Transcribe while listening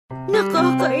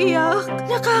Nakakaiyak,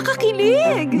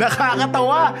 nakakakilig,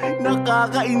 Nakakatawa,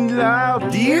 nakaka-inlove.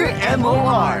 Dear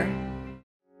MOR.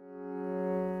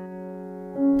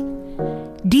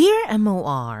 Dear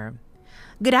MOR,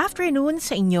 good afternoon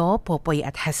sa inyo, Popoy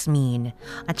at Hasmin.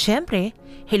 At syempre,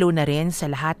 hello na rin sa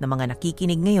lahat ng mga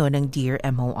nakikinig ngayon ng Dear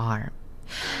MOR.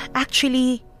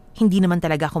 Actually, hindi naman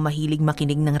talaga ako mahilig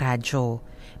makinig ng radyo.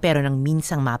 Pero nang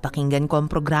minsang mapakinggan ko ang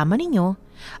programa ninyo,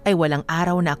 ay walang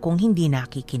araw na akong hindi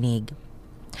nakikinig.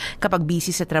 Kapag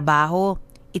busy sa trabaho,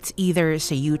 it's either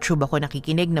sa YouTube ako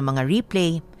nakikinig ng mga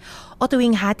replay o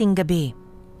tuwing hating gabi.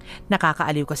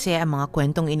 Nakakaaliw kasi ang mga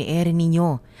kwentong ini-air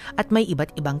ninyo at may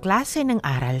iba't ibang klase ng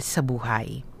aral sa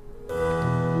buhay.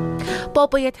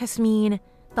 Popoy at Hasmin,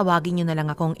 tawagin nyo na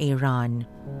lang akong Aaron.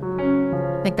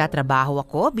 Nagtatrabaho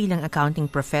ako bilang accounting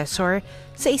professor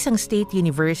sa isang state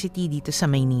university dito sa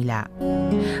Maynila.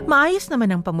 Maayos naman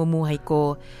ang pamumuhay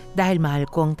ko dahil mahal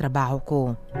ko ang trabaho ko.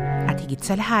 At higit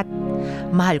sa lahat,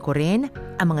 mahal ko rin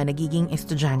ang mga nagiging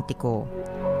estudyante ko.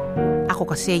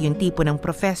 Ako kasi yung tipo ng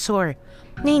professor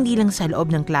na hindi lang sa loob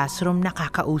ng classroom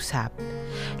nakakausap.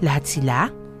 Lahat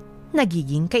sila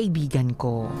nagiging kaibigan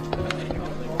ko.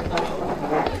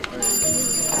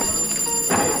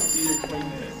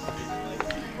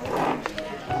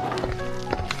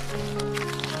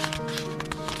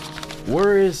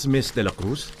 Where is Miss De La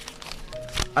Cruz?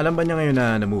 Alam ba niya ngayon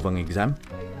na na-move ang exam?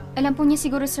 Alam po niya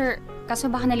siguro, sir. Kaso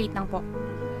baka na-late lang po.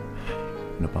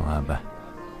 Ano pa nga ba?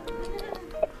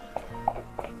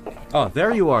 Oh,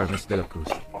 there you are, Miss De La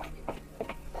Cruz.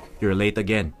 You're late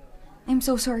again. I'm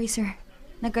so sorry, sir.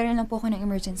 Nagkaroon lang po ako ng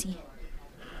emergency.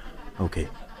 Okay.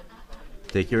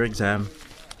 Take your exam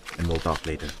and we'll talk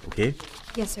later, okay?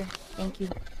 Yes, sir. Thank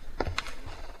you.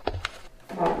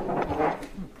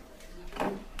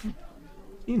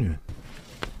 Sino yun?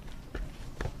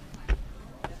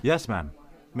 Yes, ma'am.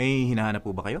 May hinahanap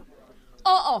po ba kayo?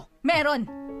 Oo, meron.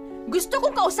 Gusto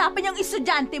kong kausapin yung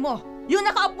estudyante mo. Yung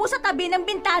nakaupo sa tabi ng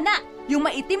bintana. Yung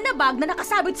maitim na bag na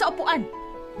nakasabit sa upuan.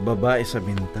 Babae sa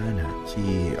bintana.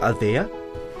 Si Althea?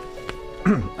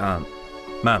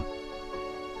 Ma'am,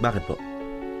 bakit po?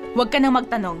 Huwag ka nang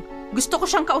magtanong. Gusto ko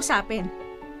siyang kausapin.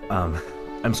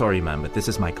 I'm sorry, ma'am, but this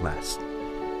is my class.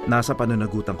 Nasa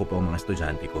pananagutan ko po ang mga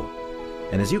estudyante ko.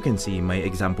 And as you can see, may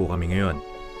exam po kami ngayon.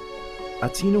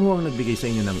 At sino ho ang nagbigay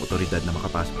sa inyo ng otoridad na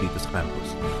makapasok dito sa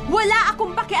campus? Wala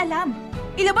akong pakialam.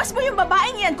 Ilabas mo yung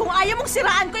babaeng yan kung ayaw mong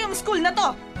siraan ko yung school na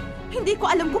to. Hindi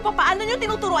ko alam kung paano nyo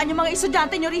tinuturuan yung mga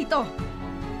estudyante nyo rito.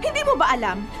 Hindi mo ba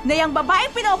alam na yung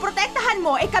babaeng pinoprotektahan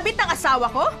mo ay kabit ng asawa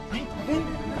ko?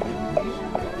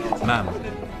 Ma'am.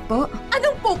 Po?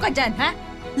 Anong po ka dyan, ha?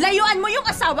 Layuan mo yung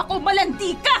asawa ko,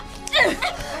 malandi ka!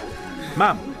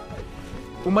 Ma'am,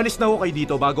 umalis na ho kayo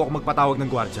dito bago ako magpatawag ng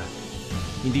gwardya.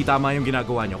 Hindi tama yung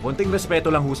ginagawa nyo. Konting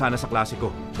respeto lang ho sana sa klase ko.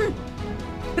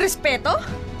 Respeto?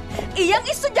 Iyang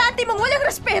estudyante mong walang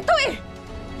respeto eh!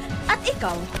 At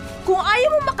ikaw, kung ayaw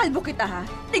mong makalbo kita ha,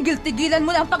 tigil-tigilan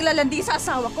mo na ang paglalandi sa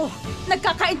asawa ko.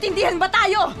 Nagkakaintindihan ba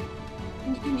tayo?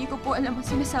 Hindi ko po alam ang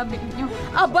sinasabi niyo.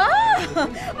 Aba!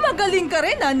 Magaling ka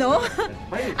rin, ano?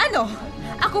 Ano?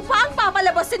 Ako pa ang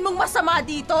papalabasin mong masama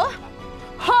dito?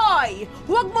 Hoy!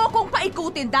 Huwag mo akong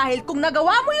paikutin dahil kung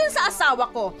nagawa mo yun sa asawa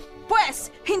ko, pwes,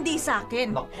 hindi sa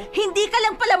akin. Hindi ka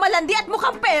lang pala malandi at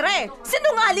mukhang pere.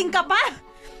 Sinungaling ka pa!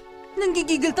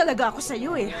 Nanggigigil talaga ako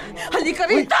sa'yo eh. Halika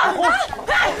rito!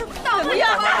 Tama na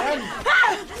po!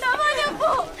 Tama na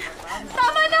po!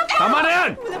 Tama na po! Tama na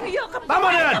yan! Walang iya ka pa! Tama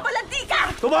na yan! Malandi ka!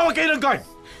 Tumawag kayo ng guard!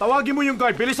 Tawagin mo yung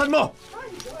guard! Bilisan mo!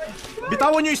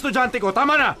 Bitawan yung estudyante ko!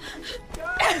 Tama na!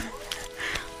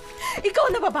 Ikaw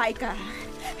na babae ka.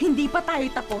 Hindi pa tayo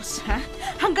tapos, ha?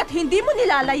 Hanggat hindi mo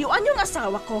nilalayuan yung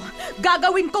asawa ko,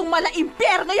 gagawin kong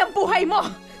mala-impyerno yung buhay mo!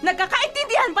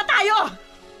 Nagkakaintindihan ba tayo?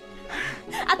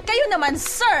 At kayo naman,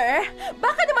 sir,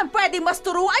 baka naman pwedeng mas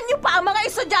turuan niyo pa ang mga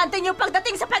estudyante niyo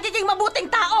pagdating sa pagiging mabuting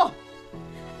tao.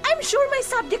 I'm sure may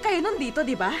subject kayo nun dito,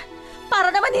 di ba? Para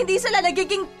naman hindi sila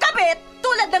nagiging kabit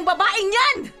tulad ng babaeng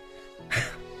yan!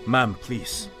 Ma'am,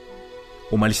 please.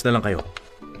 Umalis na lang kayo.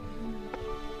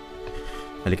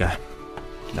 Halika.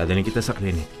 Dadalhin kita sa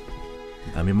clinic.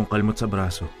 Ang dami mong kalmot sa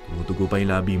braso. Tumutugo pa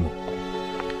yung labi mo.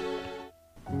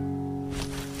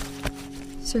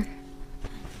 Sir,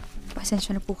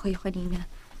 pasensya na po kayo kanina.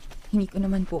 Hindi ko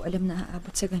naman po alam na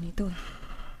aabot sa ganito.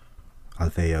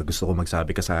 Althea, gusto ko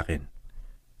magsabi ka sa akin.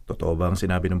 Totoo ba ang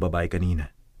sinabi ng babae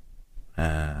kanina?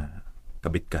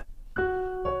 Kabit ka.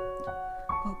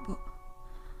 Opo.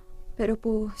 Pero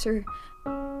po, sir,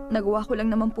 nagawa ko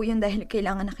lang naman po yun dahil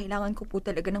kailangan ko po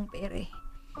talaga ng pera.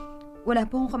 Wala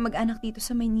po akong kamag-anak dito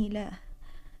sa Maynila.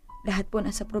 Lahat po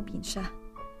nasa probinsya.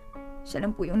 Siya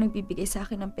lang po yung nagbibigay sa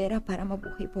akin ng pera para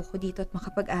mabuhay po ko dito at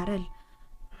makapag-aral.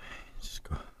 Diyos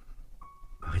ko,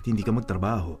 bakit hindi ka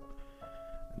magtrabaho?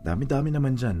 Dami-dami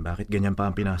naman dyan. Bakit ganyan pa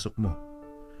ang pinasok mo?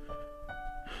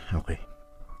 Okay.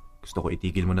 Gusto ko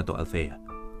itigil mo na to, Althea.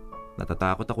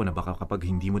 Natatakot ako na baka kapag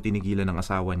hindi mo tinigilan ang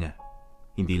asawa niya,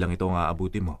 hindi lang ito ang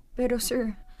aabuti mo. Pero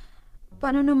sir,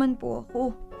 paano naman po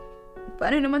ako?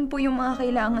 Paano naman po yung mga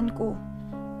kailangan ko?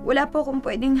 Wala po akong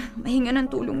pwedeng mahinga ng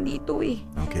tulong dito eh.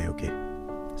 Okay.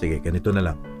 Sige, ganito na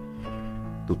lang.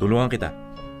 Tutulungan kita,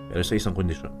 pero sa isang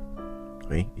kondisyon.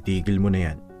 Okay? Itigil mo na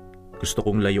yan. Gusto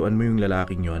kong layuan mo yung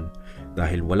lalaking yon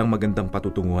dahil walang magandang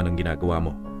patutunguhan ang ginagawa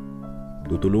mo.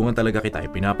 Tutulungan talaga kita.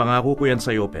 Pinapangako ko yan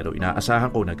sa'yo pero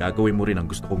inaasahan ko na gagawin mo rin ang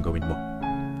gusto kong gawin mo.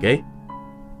 Okay?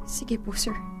 Sige po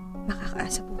sir,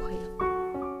 makakaasa po kayo.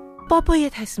 Popoy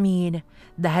at Hasmin,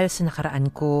 dahil sa nakaraan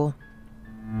ko,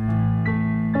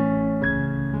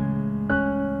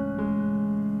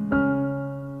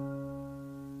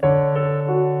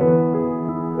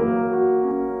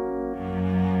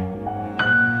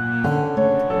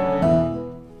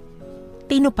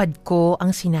 tinupad ko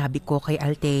ang sinabi ko kay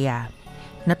Althea.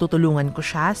 Natutulungan ko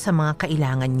siya sa mga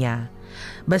kailangan niya.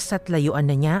 Basta't layuan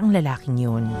na niya ang lalaking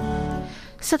yun.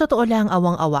 Sa totoo lang,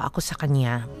 awang-awa ako sa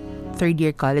kanya. 3rd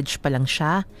year college pa lang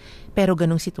siya, pero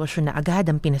ganong sitwasyon na agad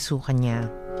ang pinasukan niya.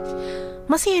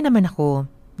 Masaya naman ako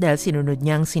dahil sinunod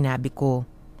niya ang sinabi ko.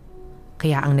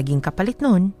 Kaya ang naging kapalit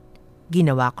nun,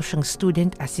 ginawa ko siyang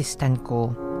student assistant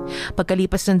ko.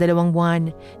 Pagkalipas ng 2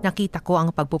 buwan, nakita ko ang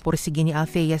pagpupursige ni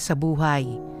Althea sa buhay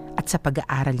at sa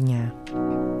pag-aaral niya.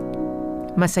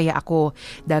 Masaya ako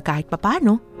dahil kahit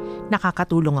papano,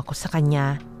 nakakatulong ako sa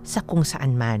kanya sa kung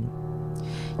saan man.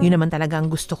 Yun naman talaga ang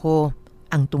gusto ko,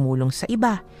 ang tumulong sa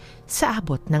iba sa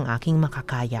abot ng aking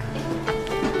makakaya.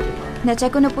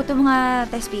 Na-check ko na po itong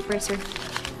mga test papers, sir.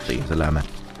 Sige, salamat.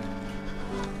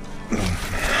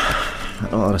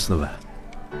 Anong oras na ba?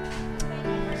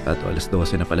 Alas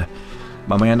 12 na pala.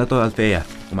 Mamaya na to, Althea.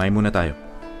 Kumain muna tayo.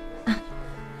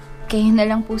 Kayo na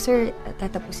lang po, sir.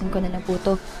 Tatapusin ko na lang po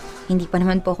to. Hindi pa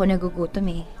naman po ako nagugutom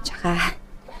eh. Tsaka,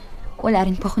 wala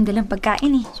rin po akong dalang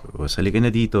pagkain eh. So, sali ka na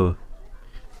dito.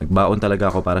 Nagbaon talaga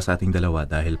ako para sa ating dalawa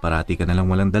dahil parati ka na lang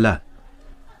walang dala.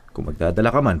 Kung magdadala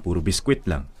ka man, puro biskwit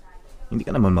lang. Hindi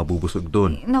ka naman mabubusog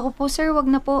doon. Naku po, sir, wag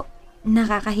na po.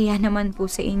 Nakakahiya naman po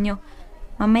sa inyo.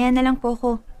 Mamaya na lang po ako.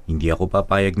 Hindi ako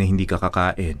papayag na hindi ka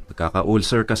kakain.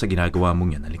 Magkaka-ulcer ka sa ginagawa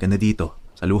mong yan. Halika na dito.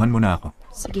 Saluhan mo na ako.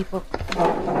 Sige po.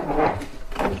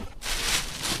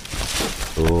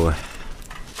 So,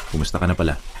 kumusta ka na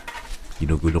pala?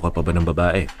 Ginugulo ka pa ba ng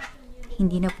babae?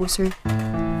 Hindi na po, sir.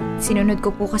 Sinunod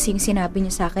ko po kasi yung sinabi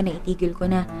niyo sa akin na itigil ko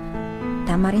na.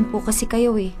 Tama rin po kasi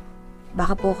kayo eh.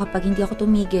 Baka po kapag hindi ako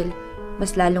tumigil,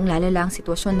 mas lalong lalala ang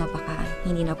sitwasyon na baka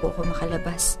hindi na po ako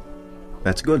makalabas.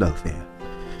 That's good, Althea.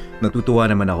 Natutuwa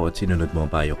naman ako at sinunod mo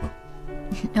ang payo ko.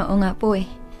 Oo nga po eh.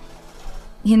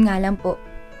 Yun nga lang po.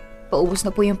 Paubos na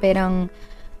po yung perang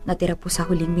natira po sa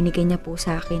huling binigay niya po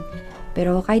sa akin.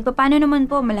 Pero kahit pa paano naman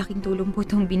po, malaking tulong po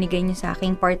itong binigay niya sa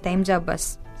aking part-time job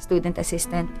as student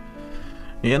assistant.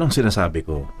 Yan ang sinasabi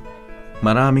ko.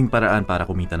 Maraming paraan para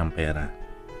kumita ng pera.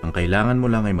 Ang kailangan mo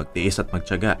lang ay magtiis at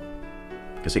magtiyaga.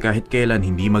 Kasi kahit kailan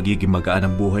hindi magiging magaan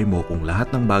ang buhay mo kung lahat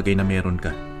ng bagay na meron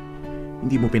ka.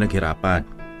 Hindi mo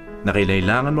pinaghirapan. Na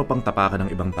kailangan mo pang tapakan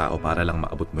ng ibang tao para lang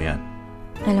maabot mo yan.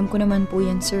 Alam ko naman po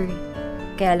yan, sir.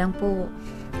 Kaya lang po,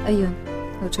 ayun,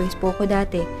 no choice po ako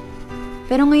dati.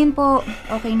 Pero ngayon po,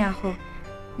 okay na ako.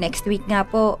 Next week nga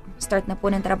po, start na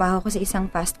po ng trabaho ko sa isang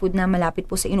fast food na malapit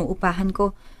po sa inuupahan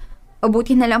ko.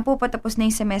 Abuti na lang po patapos na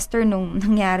yung semester nung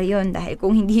nangyari yon dahil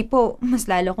kung hindi po, mas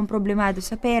lalo akong problemado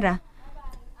sa pera.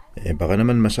 Baka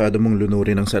naman masyado mong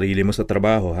lunurin ang sarili mo sa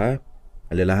trabaho, ha?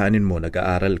 Alalahanin mo,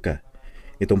 nag-aaral ka.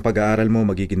 Itong pag-aaral mo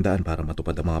magiging daan para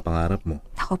matupad ang mga pangarap mo.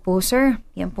 Ako po, sir.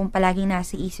 Yan pong palaging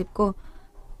nasa isip ko.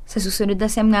 Sa susunod na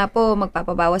sem nga po,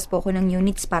 magpapabawas po ako ng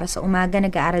units para sa umaga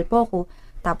nag-aaral po ako.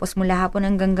 Tapos mula hapon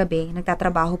hanggang gabi,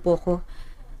 nagtatrabaho po ako.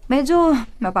 Medyo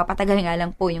mapapatagal nga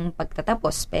lang po yung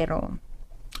pagtatapos, pero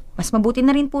mas mabuti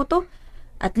na rin po to.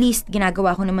 At least,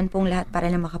 ginagawa ko naman pong lahat para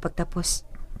lang makapagtapos.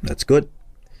 That's good.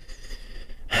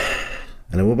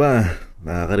 Alam mo ba,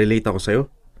 nakaka-relate ako sa'yo.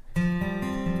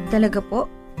 Talaga po?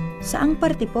 Saang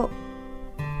parte po?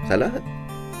 Sa lahat.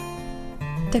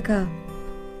 Teka,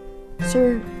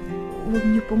 sir, huwag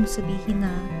niyo pong sabihin na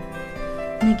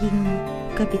naging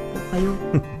kabit po kayo.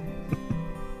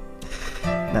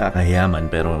 Nakakahiyaman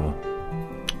pero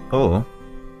oo,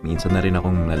 minsan na rin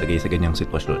akong nalagay sa ganyang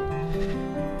sitwasyon.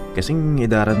 Kasing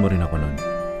edaran mo rin ako nun.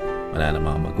 Wala na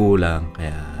mga magulang,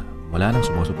 kaya wala nang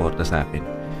sumusuporta sa akin.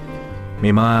 May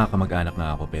mga kamag-anak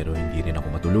na ako pero hindi rin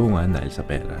ako matulungan dahil sa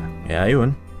pera. Kaya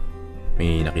ayun,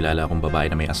 may nakilala akong babae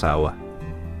na may asawa.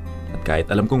 At kahit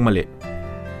alam kong mali,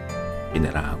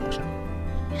 pinirahan ko siya.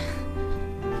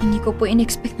 Hindi ko po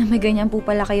in-expect na may ganyan po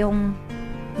pala kayong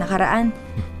nakaraan.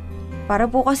 Para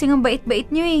po kasi ang bait-bait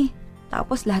nyo eh.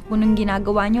 Tapos lahat po ng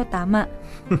ginagawa nyo, tama.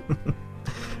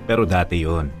 Pero dati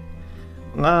yon.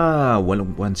 Mga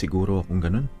 8 buwan siguro kung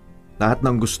ganun. Lahat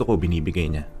ng gusto ko binibigay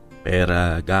niya.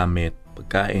 Pera, gamit,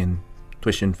 pagkain,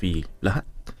 tuition fee, lahat.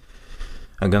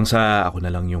 Hanggang sa ako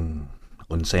na lang yung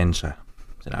konsensya.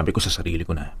 Sinabi ko sa sarili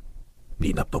ko na,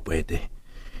 hindi na to pwede.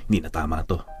 Hindi na tama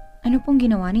to. Ano pong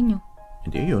ginawa ninyo?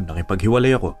 Hindi yun,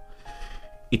 nakipaghiwalay ako.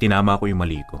 Itinama ko yung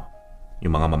mali ko.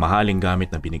 Yung mga mamahaling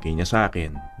gamit na binigay niya sa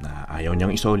akin na ayaw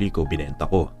niyang isoli ko, binenta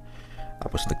ko.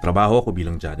 Tapos nagtrabaho ako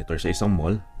bilang janitor sa isang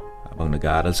mall habang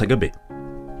nag-aaral sa gabi.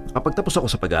 Nakapagtapos ako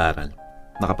sa pag-aaral.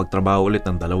 Nakapagtrabaho ulit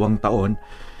ng 2 taon.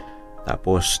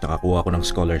 Tapos nakakuha ako ng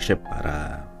scholarship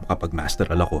para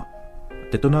makapag-masteral ako. At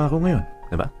ito na ako ngayon,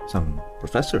 diba? Isang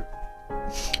professor.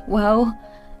 Wow,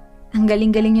 ang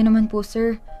galing-galing nyo naman po,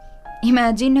 sir.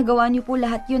 Imagine, nagawa niyo po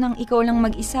lahat yun ang ikaw lang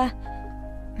mag-isa.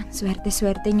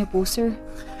 Swerte-swerte niyo po, sir.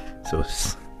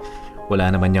 Sus, wala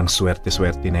naman yung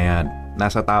swerte-swerte na yan.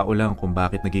 Nasa tao lang kung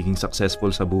bakit nagiging successful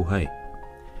sa buhay.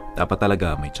 Dapat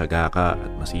talaga may tiyaga ka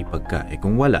at masipag ka.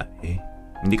 Kung wala,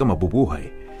 hindi ka mabubuhay.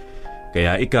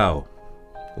 Kaya ikaw,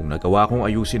 kung nagawa kong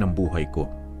ayusin ang buhay ko,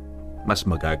 mas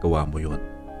magagawa mo yun.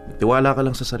 Magtiwala ka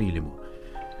lang sa sarili mo.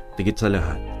 Tigit sa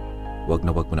lahat, wag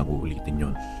mo nang uulitin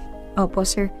yun. Opo,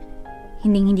 sir.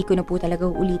 Hindi ko na po talaga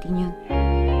uulitin yun.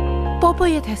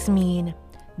 Popoy at Jasmine,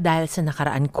 dahil sa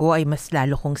nakaraan ko ay mas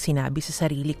lalo kong sinabi sa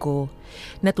sarili ko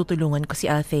na tutulungan ko si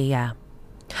Althea.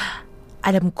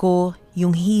 Alam ko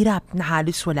yung hirap na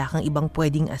halos wala kang ibang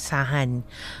pwedeng asahan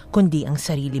kundi ang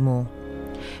sarili mo.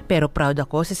 Pero proud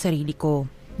ako sa sarili ko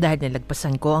dahil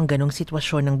nalagpasan ko ang ganong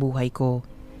sitwasyon ng buhay ko.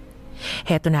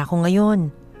 Heto na ako ngayon,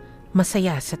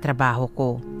 masaya sa trabaho ko.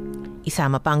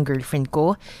 Isama pa ang girlfriend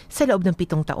ko sa loob ng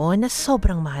 7 taon na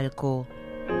sobrang mahal ko.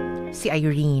 Si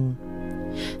Irene.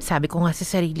 Sabi ko nga sa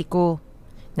sarili ko,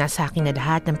 nasa akin na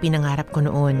lahat ng pinangarap ko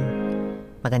noon.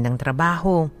 Magandang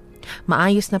trabaho,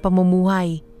 maayos na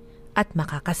pamumuhay, at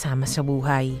makakasama sa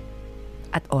buhay.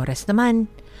 At oras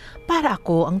naman, para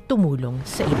ako ang tumulong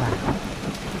sa iba.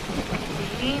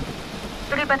 Babe,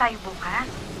 tuloy ba tayo bukas?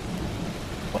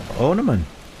 Oo naman.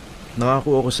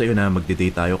 Nakakuha ko sa iyo na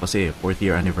magde-date tayo kasi 4th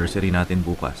year anniversary natin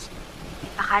bukas.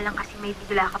 Baka lang kasi may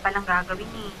bigla ka palang gagawin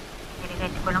eh.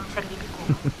 Nire-ready ko lang sarili ko.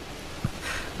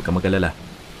 Huwag ka mag-alala.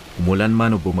 Umulan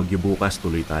man o bumagyo bukas,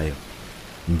 tuloy tayo.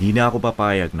 Hindi na ako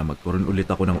papayag na magturon ulit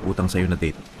ako ng utang sa iyo na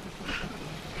date.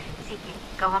 Sige,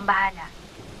 ikaw ang bahala.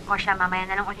 O siya, mamaya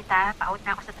na lang ulit ha. Pa-out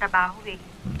na ako sa trabaho eh.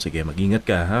 Sige, mag-ingat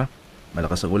ka ha.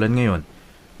 Malakas ang ulan ngayon.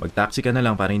 Mag-taxi ka na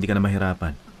lang para hindi ka na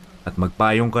mahirapan. At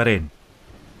magpayong ka rin.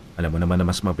 Alam mo naman na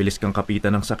mas mabilis kang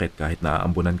kapitan ng sakit kahit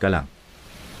naaambunan ka lang.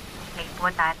 Okay po,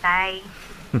 tatay.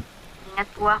 Ingat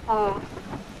po ako.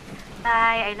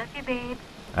 Bye, I love you, babe.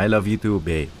 I love you too,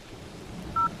 babe.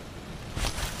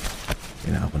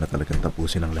 Kailangan ko na talagang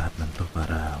tapusin ang lahat ng to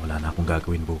para wala na akong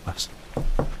gagawin bukas.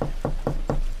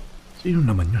 Sino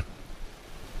naman yun?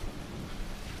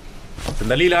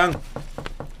 Sandali lang!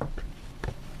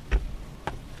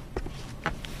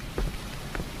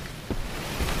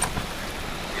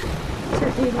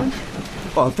 Sir Aaron?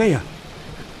 Oh, Althea!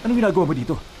 Anong ginagawa mo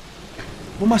dito?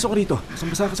 Pumasok ka rito.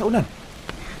 Basang-basa ka sa ulan.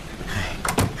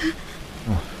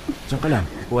 Oh, diyan ka lang.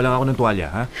 Kuha lang ako ng tuwalya,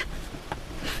 ha?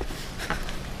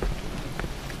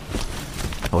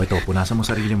 Oh, ito. Punasan mo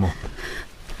sarili mo.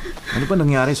 Ano ba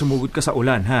nangyari? Sumugod ka sa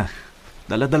ulan, ha?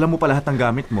 Dala-dala mo pa lahat ng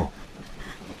gamit mo.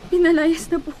 Pinalayas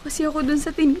na po kasi ako dun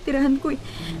sa tinitirahan ko.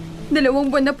 2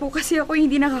 buwan na po kasi ako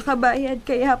hindi nakakabayad.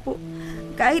 Kaya po,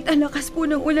 kahit ang lakas po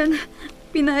ng ulan,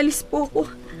 pinalis po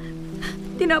ako.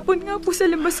 Tinapon nga po sa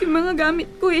labas yung mga gamit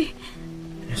ko eh.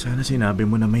 Sana sinabi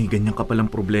mo na may ganyan ka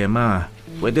palang problema.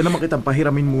 Pwede naman kitang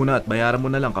pahiramin muna at bayaran mo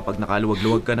na lang kapag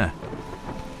nakaluwag-luwag ka na.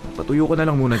 Patuyo ko na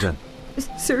lang muna dyan.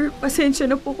 Sir, pasensya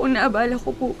na po kung naabala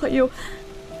ko po kayo.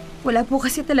 Wala po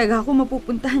kasi talaga ako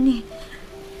mapupuntahan eh.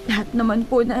 Lahat naman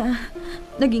po na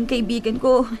naging kaibigan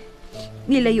ko,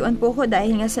 nilayuan po ko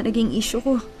dahil nga sa naging issue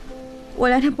ko.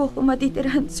 Wala na po ako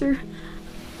matitirahan, sir.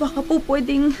 Baka po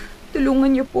pwedeng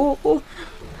tulungan niyo po ako.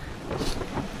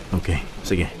 Okay,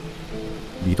 sige.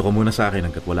 Dito ka muna sa akin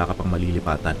hanggat wala ka pang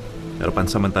malilipatan. Pero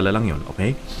pansamantala lang yon,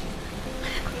 okay?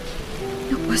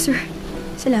 Opo, sir.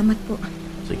 Salamat po.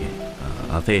 Sige.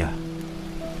 Althea,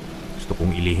 gusto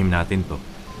kong ilihim natin to.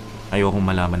 Ayokong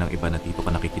malaman ng iba na dito ka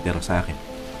nakikitira sa akin.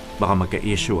 Baka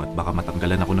magka-issue at baka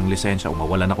matanggalan ako ng lisensya o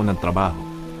mawalan ako ng trabaho.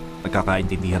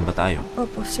 Nagkakaintindihan ba tayo?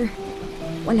 Opo, sir.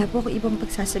 Wala po ako ibang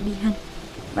pagsasabihan.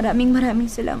 Maraming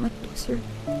salamat po, sir.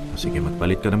 Sige,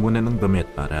 magpalit ka na muna ng damit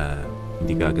para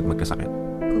hindi ka agad magkasakit.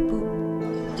 Opo.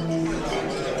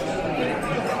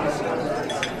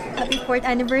 Happy 4th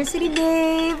anniversary,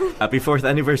 Dave! Happy 4th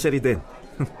anniversary din.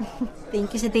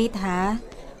 Thank you sa date, ha?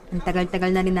 Ang tagal-tagal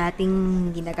na rin nating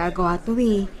ginagagawa to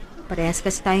eh. Parehas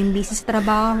kasi tayong busy sa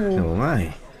trabaho. Oo nga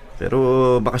eh. Pero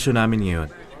bakasyon namin ngayon.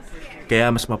 Kaya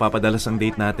mas mapapadalas ang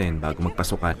date natin bago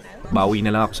magpasukan. Bawi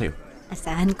na lang ako sa'yo.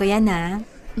 Asahan ko yan, ha?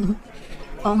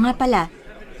 Oo nga pala.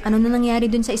 Ano na nangyari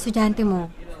dun sa estudyante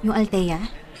mo? Yung Althea?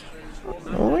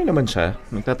 Okay naman siya.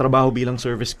 Nagtatrabaho bilang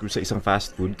service crew sa isang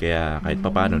fast food kaya kahit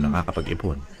papano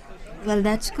nakakapag-ipon. Well,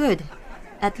 that's good.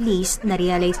 At least,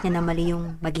 na-realize niya na mali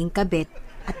yung maging kabit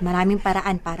at maraming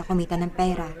paraan para kumita ng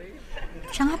pera.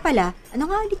 Siya nga pala, ano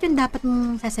nga ulit yung dapat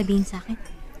mong sasabihin sa akin?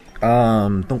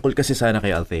 Tungkol kasi sana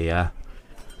kay Althea.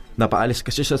 Napaalis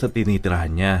kasi siya sa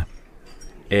tinitirahan niya.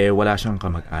 Wala siyang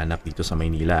kamag-anak dito sa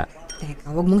Maynila.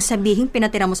 Teka, huwag mong sabihin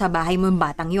pinatira mo sa bahay mo yung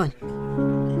batang yon.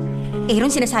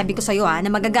 Aaron, sinasabi ko sa'yo na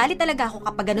magagalit talaga ako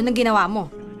kapag ganun ang ginawa mo.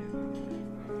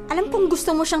 Alam kong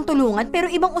gusto mo siyang tulungan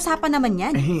pero ibang usapan naman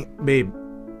yan. Babe,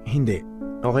 hindi.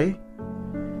 Okay?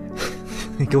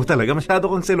 Ikaw talaga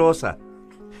masyado kang selosa.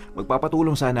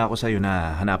 Magpapatulong sana ako sa'yo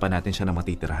na hanapan natin siya ng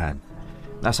matitirahan.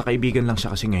 Nasa kaibigan lang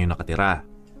siya kasi ngayon nakatira.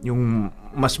 Yung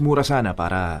mas mura sana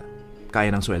para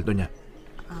kaya ng sweldo niya.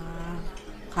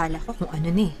 Kala ko kung ano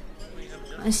ni.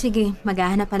 Sige,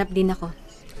 maghahanap-hanap din ako.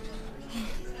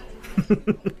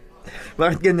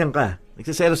 Bakit ganyan ka?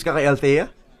 Nagsiselos ka kay Althea?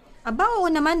 Aba, oo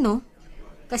naman, no?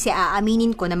 Kasi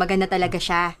aaminin ko na maganda talaga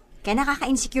siya. Kaya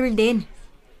nakaka-insecure din.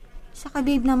 Saka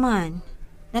babe naman,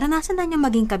 naranasan na niya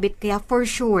maging kabit kaya for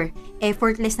sure,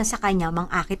 effortless na sa kanya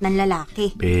mang-akit ng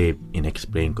lalaki. Babe,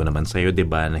 in-explain ko naman sa'yo,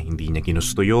 diba, na hindi niya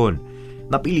ginusto yun.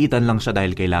 Napilitan lang siya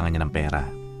dahil kailangan niya ng pera.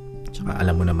 Tsaka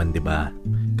alam mo naman, diba,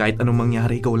 kahit anong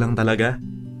mangyari, ikaw lang talaga.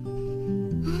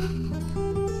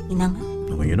 Ina nga.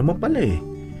 O, yun naman pala eh.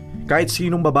 Kahit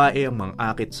sinong babae ang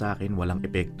mang-akit sa akin, walang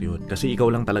epekto yun. Kasi ikaw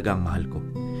lang talaga ang mahal ko.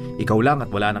 Ikaw lang at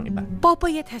wala nang iba.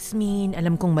 Popoy at Hasmin,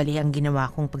 alam kong mali ang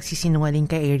ginawa kong pagsisinungaling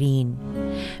kay Irene.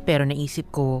 Pero naisip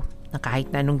ko na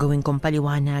kahit na anong gawin kong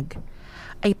paliwanag,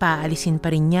 ay paalisin pa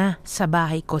rin niya sa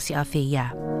bahay ko si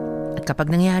Althea. At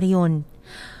kapag nangyari yun,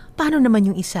 paano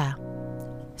naman yung isa?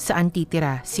 Saan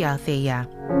titira si Althea?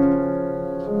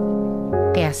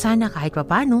 Kaya sana kahit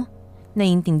papano,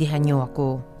 naiintindihan niyo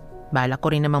ako. Bala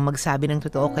ko rin namang magsabi ng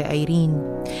totoo kay Irene.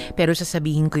 Pero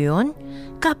sasabihin ko yon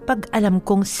kapag alam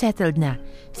kong settled na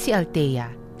si Althea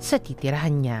sa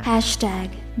titirahan niya.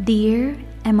 #Dear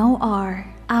MOR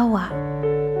Awa.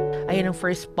 Ayan ang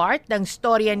first part ng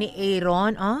storya ni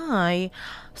Aaron. Ay,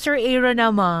 Sir Aaron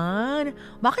naman,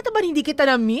 bakit naman hindi kita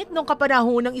na-meet nung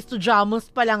kapanahon ng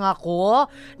estudyamos pa lang ako?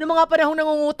 Nung mga panahon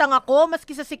nangungutang ako,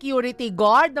 maski sa security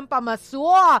guard, ng pamaso,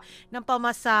 ng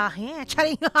pamasahe.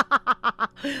 Charing.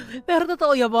 Pero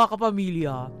totoo yan mga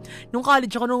kapamilya. Nung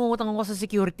college ako, nangungutang ako sa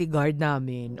security guard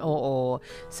namin. Oo.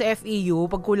 Sa FEU,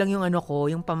 pag kulang yung ano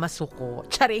ko, yung pamaso ko.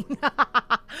 Charing.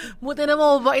 Buti na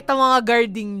mababait ang mga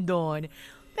guarding doon.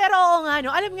 Pero oo nga,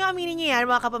 no, alam nga aminin niyo yan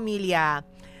mga kapamilya.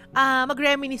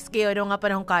 Mag-reminisce kayo nung nga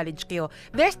panahong college kayo.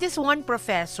 There's this one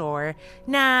professor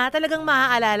na talagang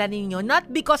maaalala ninyo, not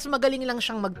because magaling lang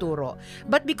siyang magturo,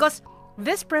 but because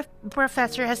this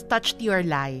professor has touched your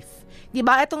life.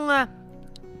 Diba? Itong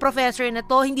professor na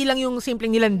to, hindi lang yung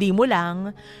simpleng nilandi mo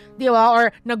lang, diba?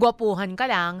 Or nagwapuhan ka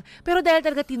lang, pero dahil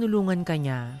talaga tinulungan ka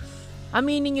niya.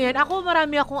 Aminin nyo yan. Ako,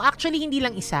 actually hindi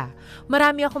lang isa.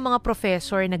 Marami akong mga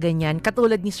professor na ganyan,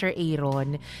 katulad ni Sir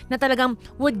Aaron, na talagang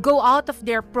would go out of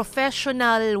their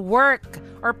professional work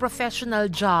or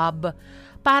professional job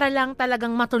para lang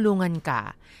talagang matulungan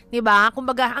ka. Diba?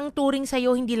 Kumbaga, ang turing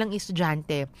sa'yo hindi lang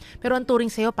estudyante, pero ang turing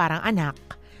sa'yo parang anak.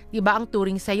 Diba? Ang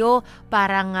turing sa'yo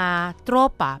parang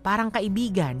tropa, parang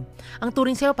kaibigan. Ang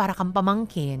turing sa'yo parang kang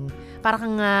pamangkin,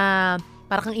 parang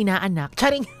kang inaanak.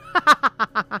 Charing!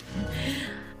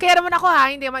 Kaya naman ako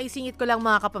hindi, maisingit ko lang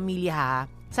mga kapamilya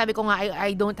Sabi ko nga,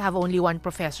 I don't have only one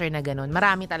professor na ganun.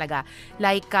 Marami talaga.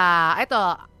 Like,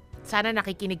 eto, sana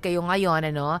nakikinig kayo ngayon,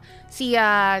 si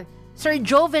Sir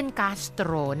Joven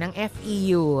Castro ng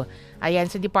FEU. Ayan,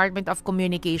 sa Department of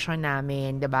Communication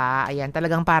namin, diba? Ayan,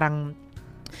 talagang parang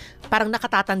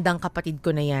nakatatandang kapatid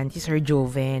ko na yan, si Sir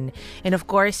Joven. And of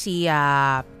course, si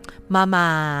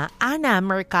Mama Ana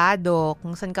Mercado,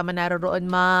 kung saan ka man naroroon,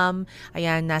 ma'am.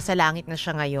 Ayan, nasa langit na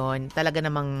siya ngayon. Talaga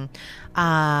namang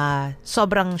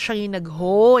sobrang siya yung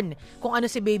nag-hone. Kung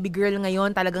ano si baby girl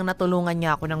ngayon, talagang natulungan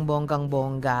niya ako ng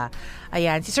bonggang-bongga.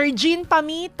 Ayan, si Sir Jean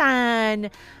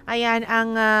Pamitan. Ayan,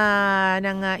 ang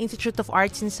ng Institute of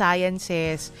Arts and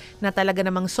Sciences na talaga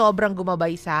namang sobrang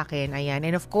gumabay sa akin. Ayan,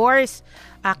 and of course,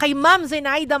 kay Ma'am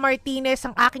Zenaida Martinez,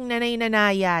 ang aking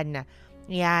nanay-nanayan.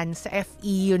 Yan, sa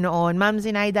FEU noon. Ma'am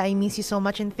Zenaida, I miss you so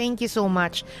much and thank you so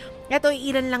much. Ito,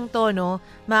 ilan lang to, no,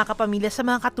 mga kapamilya, sa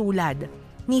mga katulad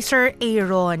ni Sir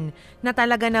Aaron, na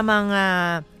talaga namang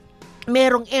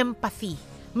merong empathy,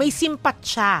 may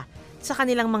simpatsya sa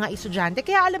kanilang mga estudyante.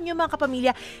 Kaya alam niyo mga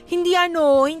kapamilya, hindi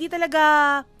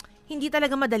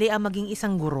talaga madali ang maging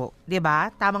isang guro, 'di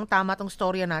ba? Tamang-tama tong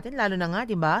storya natin, lalo na nga,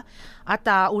 'di ba? At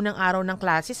unang araw ng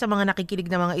klase, sa mga nakikinig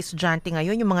na mga estudyante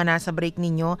ngayon, yung mga nasa break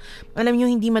ninyo, alam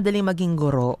niyo hindi madali maging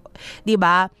guro, 'di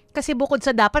ba? Kasi bukod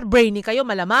sa dapat brainy kayo,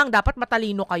 malamang dapat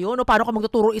matalino kayo, no? Paano ka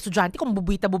magtuturo estudyante kung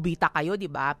bubita-bubita kayo,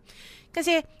 'di ba?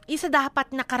 Kasi isa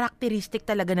dapat na karakteristik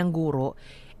talaga ng guro,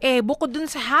 bukod dun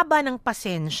sa haba ng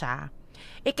pasensya,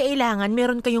 kailangan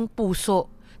meron kayong puso.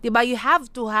 Diba? You have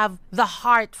to have the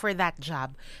heart for that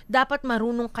job. Dapat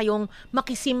marunong kayong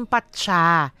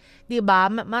makisimpatsya.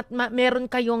 Diba? Meron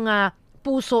kayong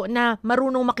puso na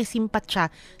marunong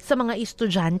makisimpatsya sa mga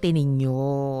estudyante ninyo.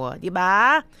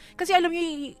 Diba? Kasi alam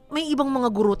niyo, may ibang mga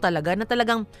guro talaga na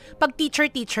talagang pag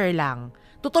teacher lang.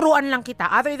 Tuturuan lang kita.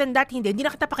 Other than that, hindi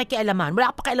na kita pakikialaman. Wala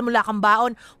kang pakialam, wala kang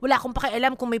baon, wala akong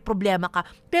pakialam kung may problema ka.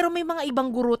 Pero may mga ibang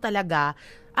guro talaga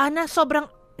na sobrang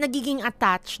nagiging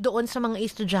attached doon sa mga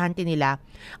estudyante nila.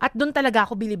 At doon talaga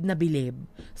ako bilib na bilib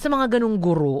sa mga ganung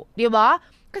guro. Diba?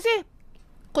 Kasi,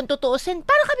 kung tutuusin,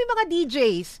 parang kami mga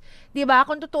DJs. Diba?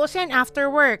 Kung tutuusin, after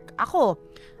work, ako,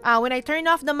 when I turn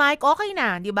off the mic, okay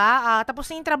na. Diba? Tapos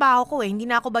na yung trabaho ko hindi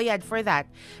na ako bayad for that.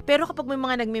 Pero kapag may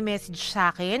mga nagme-message sa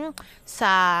akin,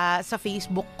 sa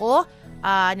Facebook ko,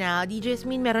 na DJ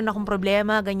Yasmin, meron akong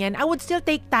problema, ganyan, I would still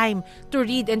take time to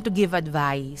read and to give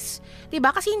advice. Diba?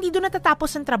 Kasi hindi doon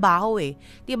natatapos ang trabaho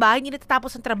Diba? Hindi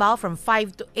natatapos ang trabaho from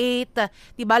 5 to 8.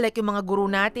 Diba? Like yung mga guru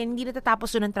natin, hindi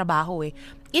natatapos doon ang trabaho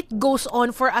It goes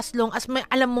on for as long as may,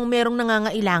 alam mong merong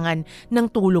nangangailangan ng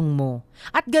tulong mo.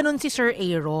 At ganun si Sir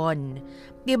Aaron.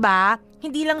 Diba?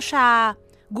 Hindi lang siya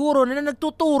guro na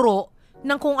nagtuturo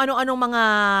ng kung ano-anong mga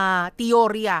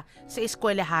teorya sa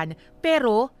eskwelahan,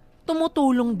 pero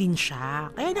tumutulong din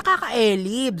siya. Kaya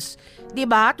nakaka-elibs.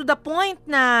 Diba? To the point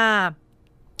na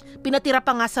pinatira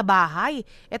pa nga sa bahay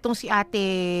etong si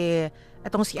Ate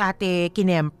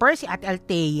Kinemper, si Ate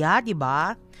Althea,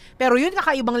 diba? Pero yun,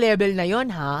 kakaibang level na yun,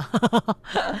 ha?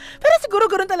 Pero siguro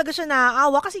ganoon talaga siya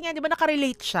naaawa kasi nga, diba,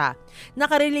 nakarelate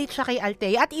siya kay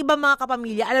Althea. At iba mga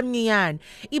kapamilya, alam niyo yan.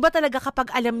 Iba talaga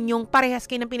kapag alam niyong parehas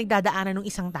kayo ng pinagdadaanan ng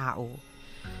isang tao.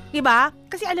 Diba?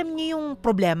 Kasi alam niyo yung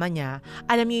problema niya,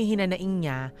 alam niyo yung hinanaing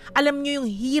niya, alam niyo yung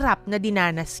hirap na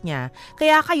dinanas niya.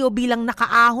 Kaya kayo bilang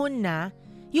nakaahon na,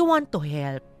 you want to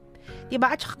help. Diba?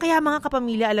 At saka kaya mga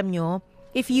kapamilya, alam niyo,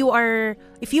 if you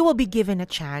will be given a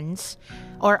chance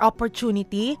or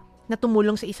opportunity na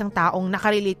tumulong sa isang taong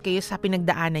nakarelate kayo sa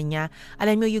pinagdaanan niya,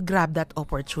 alam niyo, you grab that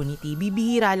opportunity.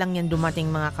 Bibihira lang yan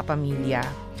dumating mga kapamilya.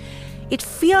 It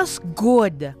feels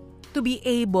good to be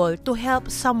able to help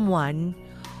someone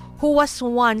who was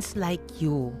once like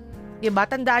you. Diba?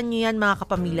 Tandaan nyo yan mga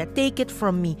kapamilya. Take it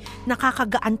from me.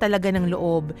 Nakakagaan talaga ng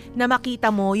loob na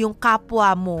makita mo yung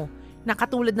kapwa mo na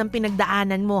katulad ng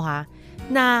pinagdaanan mo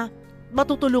na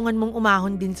matutulungan mong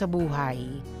umahon din sa buhay.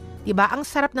 Diba? Ang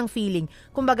sarap ng feeling.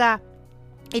 Kumbaga,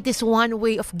 it is one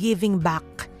way of giving back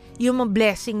yung mga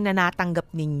blessing na natanggap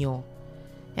ninyo.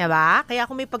 Diba? Kaya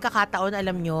kung may pagkakataon,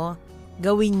 alam nyo,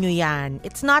 gawin nyo yan.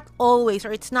 It's not always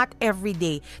or it's not every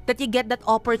day that you get that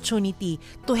opportunity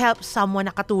to help someone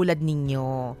na katulad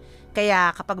ninyo. Kaya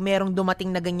kapag merong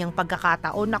dumating na ganyang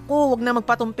pagkakataon, naku, wag na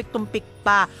magpatumpik-tumpik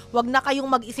pa. Wag na kayong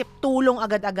mag-isip tulong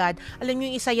agad-agad. Alam nyo,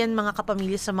 isa yan mga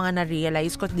kapamilya sa mga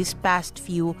na-realize ko this past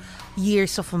few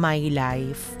years of my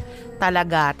life.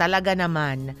 Talaga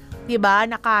naman. Diba,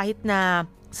 na kahit na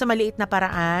sa maliit na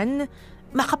paraan,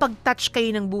 makapag-touch kayo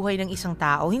ng buhay ng isang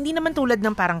tao. Hindi naman tulad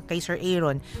ng parang kay Sir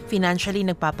Aaron, financially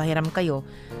nagpapahiram kayo.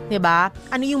 'Di ba?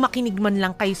 Ano yung makinig man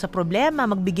lang kayo sa problema,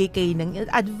 magbigay kayo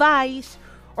ng advice,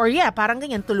 or parang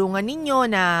ganyan, tulungan ninyo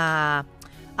na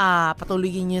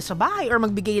patuloyin niyo sa bahay, or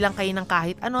magbigay lang kayo ng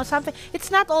kahit ano, something.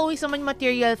 It's not always naman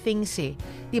material things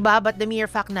 'di ba? But the mere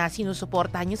fact na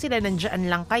sinusuportahan niyo sila, nandiyan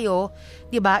lang kayo,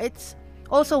 'di ba? It's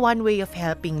also one way of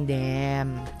helping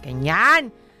them.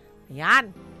 Ganyan.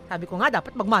 Ayan. Sabi ko nga,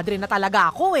 dapat magmadre na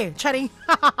talaga ako eh. Charing.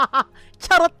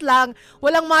 Charot lang.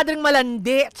 Walang madring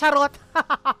malandi. Charot.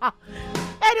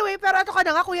 Anyway, pero ito ka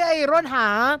na nga, Kuya Aaron,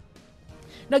 ha?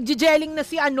 Nagjijeling na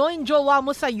si yung jowa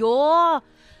mo sa'yo.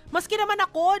 Maski naman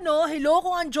ako, no? Hello,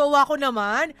 kung ang jowa ko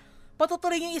naman,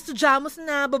 patuturing yung estudyamos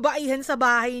na babaihan sa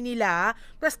bahay nila.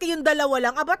 Plus kayong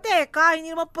dalawa lang. Aba, teka,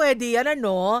 hindi naman pwede yan,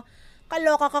 ano?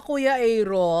 Kaloka ka, Kuya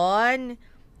Aaron.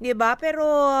 Diba? Pero,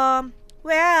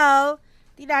 well,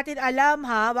 di natin alam,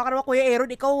 ha? Baka naman, Kuya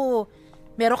Aaron, ikaw,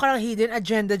 meron ka ng hidden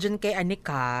agenda dyan kay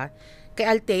Anika, kay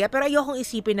Althea, pero ayokong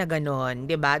isipin na ganon,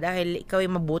 diba? Dahil ikaw ay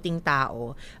mabuting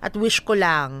tao. At wish ko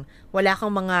lang, wala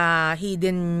kang mga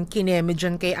hidden kineme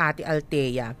dyan kay Ate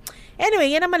Althea.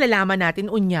 Anyway, yan ang malalaman natin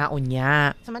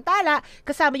unya-unya. Samantala,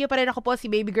 kasama niyo pa rin ako po si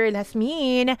Baby Girl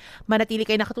Hasmin. Manatili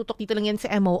kayo nakatutok dito lang yan sa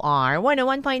MOR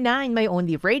 101.9, my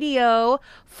only radio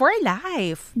for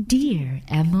life. Dear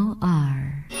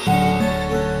MOR.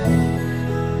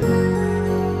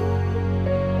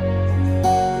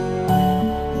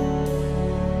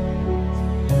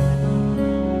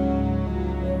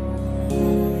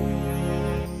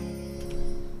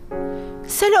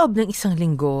 Sa loob ng isang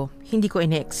linggo, hindi ko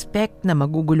ine-expect na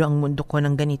magugulo ang mundo ko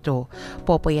ng ganito,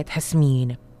 Popoy at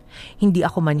Hasmin. Hindi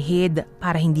ako manhid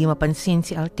para hindi mapansin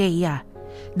si Althea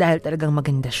dahil talagang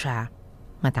maganda siya.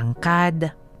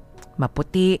 Matangkad,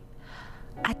 maputi,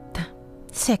 at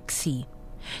sexy.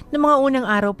 Noong mga unang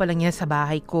araw pa lang niya sa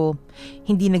bahay ko,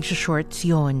 hindi nagsushorts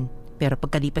yun. Pero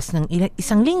pagkalipas ng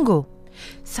isang linggo,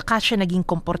 saka siya naging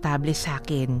komportable sa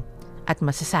akin. At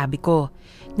masasabi ko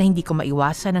na hindi ko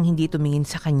maiwasan ang hindi tumingin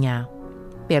sa kanya.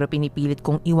 Pero pinipilit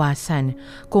kong iwasan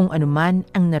kung anuman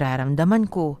ang nararamdaman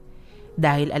ko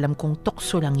dahil alam kong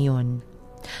tukso lang yun.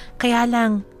 Kaya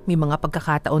lang, may mga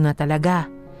pagkakataon na talaga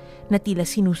na tila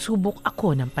sinusubok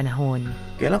ako ng panahon.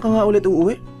 Kailan ka nga ulit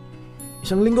uuwi?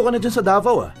 Isang linggo ka na dyan sa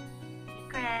Davao, ah.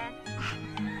 Secret.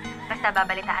 Basta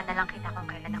babalitaan na lang kita kung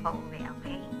kailan ako uuwi,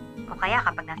 okay? O kaya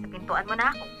kapag nasa pintuan mo na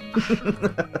ako.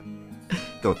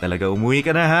 Ikaw talaga umuwi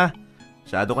ka na, ha?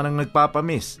 Masyado ka nang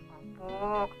nagpapamiss.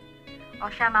 Opo. O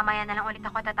siya, mamaya na lang ulit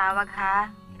ako tatawag, ha?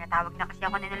 Tinatawag na kasi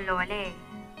ako ni Lole.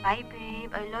 Bye,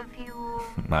 babe. I love you.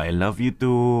 I love you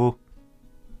too.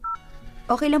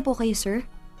 Okay lang po kayo, sir?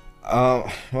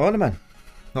 Oo naman.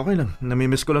 Okay lang.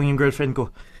 Namimiss ko lang yung girlfriend ko.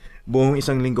 Buong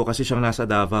isang linggo kasi siyang nasa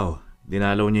Davao.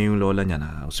 Dinalaw niya yung lola niya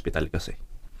na ospital kasi.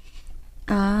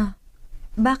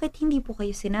 Bakit hindi po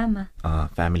kayo sinama?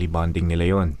 Family bonding nila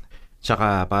yon.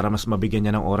 Tsaka para mas mabigyan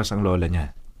niya ng oras ang lola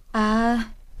niya.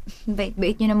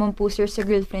 Bait-bait niyo naman po, sir, sa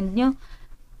girlfriend niyo.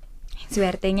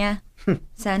 Swerte niya.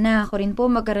 Sana ako rin po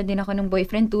magkaroon din ako ng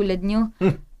boyfriend tulad niyo.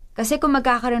 Kasi kung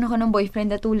magkakaroon ako ng boyfriend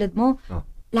na tulad mo,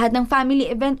 lahat ng family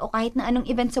event o kahit na anong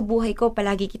event sa buhay ko,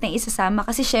 palagi kitang isasama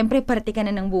kasi syempre parte ka na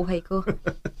ng buhay ko.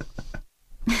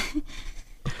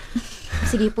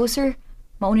 Sige po, sir.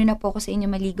 Mauna na po ako sa inyo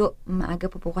maligo. Maaga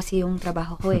po kasi yung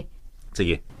trabaho ko eh.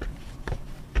 Sige.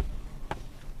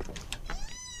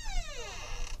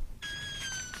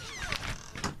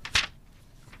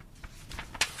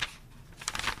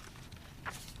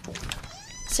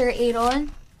 Sir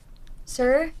Aaron?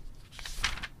 Sir?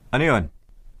 Ano yon?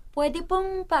 Pwede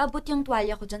pong paabot yung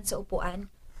tuwalya ko dyan sa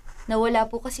upuan. Nawala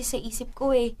po kasi sa isip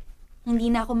ko eh. Hindi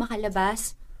na ako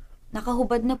makalabas.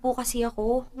 Nakahubad na po kasi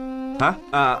ako. Ha?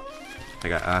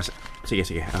 Teka,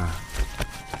 sige.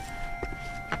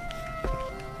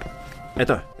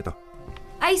 Ito.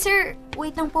 Ay sir,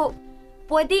 wait lang po.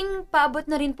 Pwedeng paabot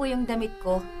na rin po yung damit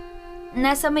ko.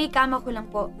 Nasa may kama ko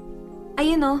lang po.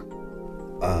 Ayun oh.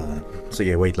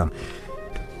 Sige, wait lang.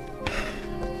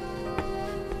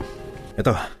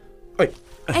 Ito.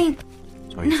 Ay.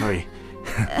 Sorry.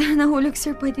 Nahulog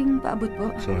sir, pwedeng paabot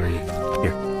po. Sorry.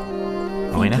 Here.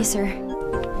 Okay na? Thank you, sir.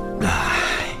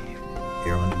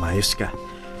 Pero umayos ka.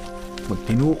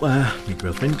 Magtino ka, may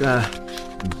girlfriend ka.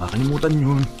 Hindi makakalimutan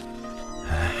yun.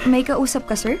 May kausap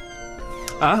ka, sir?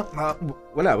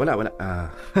 Wala.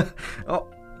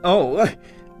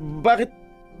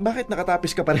 Bakit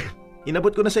nakatapis ka pa rin?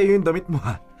 Inabot ko na sa iyo yung damit mo,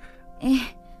 ha?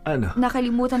 Ano?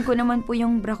 Nakalimutan ko naman po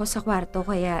yung bra ko sa kwarto,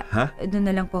 kaya doon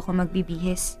na lang po ako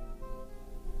magbibihis.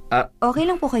 Okay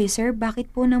lang po kayo, sir?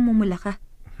 Bakit po namumula ka?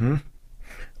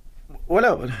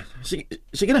 Wala. Sige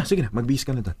na. Magbihis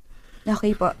ka na doon.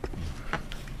 Okay po.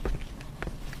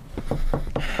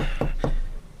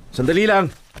 Sandali lang.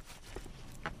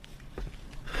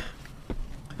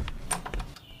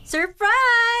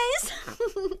 Surprise!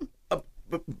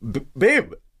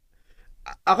 Babe!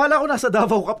 Akala ko nasa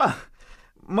Davao ka pa.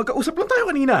 Magkausap lang tayo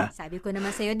kanina. Sabi ko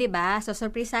naman sa'yo, diba?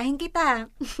 Susurprisahin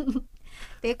kita.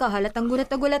 Teka, halatang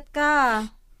gulat na gulat ka.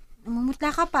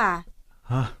 Namumutla ka pa.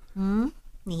 Ha?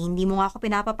 Hindi mo nga ako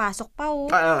pinapapasok pa, oh.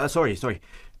 Sorry.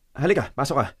 Halika,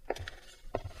 pasok ka.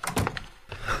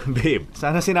 Babe,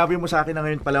 sana sinabi mo sa akin na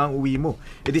ngayon pa lang ang uwi mo.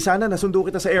 E di sana nasundo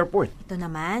kita sa airport. Ito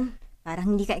naman,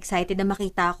 parang hindi ka excited na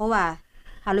makita ako, ah.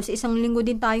 Halos 1 linggo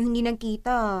din tayo hindi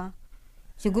nagkita.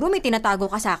 Siguro may tinatago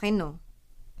ka sa akin, no?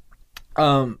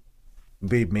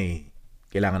 Babe, may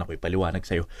kailangan ako ipaliwanag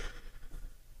sa'yo.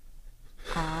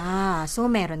 So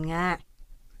meron nga.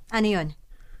 Ano yun?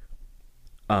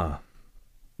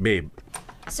 Babe.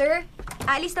 Sir,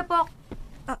 alis na po.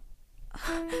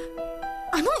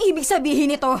 Anong ibig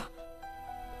sabihin nito?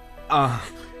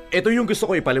 Ito yung gusto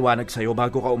ko ipaliwanag sa'yo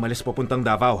bago ka umalis papuntang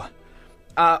Davao.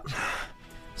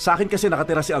 Sa akin kasi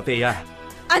nakatira si Althea.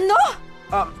 Ano?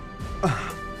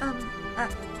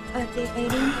 Ate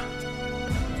Irene?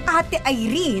 Ate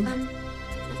Irene?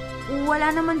 Wala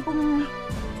naman pong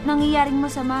nangyayaring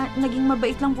masama. Naging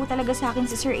mabait lang po talaga sa akin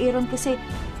si Sir Aaron kasi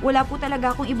wala po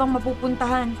talaga akong ibang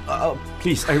mapupuntahan.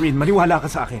 Please, Irene, maniwala ka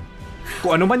sa akin.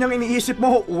 Kung ano man yung iniisip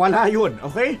mo, wala yun,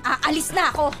 okay? Aalis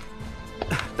na ako.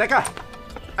 Teka!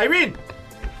 Irene!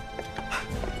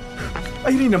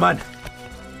 Irene naman!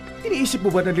 Iniisip mo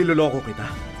ba na niloloko kita?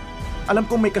 Alam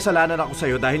kong may kasalanan ako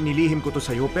sa'yo dahil nilihim ko to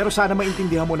sa'yo, pero sana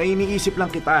maintindihan mo na iniisip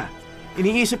lang kita.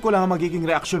 Iniisip ko lang ang magiging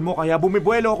reaksyon mo kaya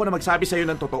bumibuelo ako na magsabi sa'yo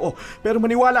ng totoo. Pero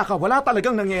maniwala ka, wala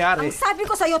talagang nangyayari. Ang sabi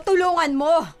ko sa'yo, tulungan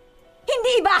mo.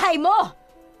 Hindi ibahay mo.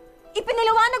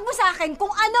 Ipinaliwanag mo sa akin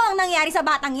kung ano ang nangyari sa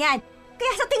batang yan.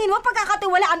 Kaya sa tingin mo,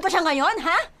 pagkakatiwalaan ko siya ngayon,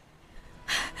 ha?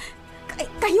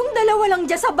 Kayong dalawa lang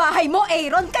dyan sa bahay mo,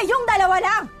 Aaron. Kayong dalawa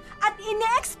lang. At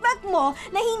ine-expect mo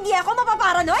na hindi ako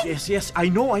mapaparanoid? Yes,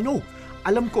 I know.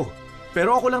 Alam ko.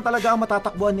 Pero ako lang talaga ang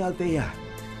matatakbuhan ni Althea.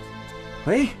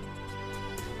 Hey,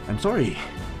 I'm sorry.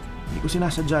 Hindi ko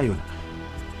sinasadya yun.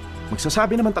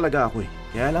 Magsasabi naman talaga ako eh.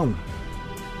 Kaya lang,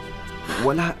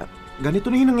 wala.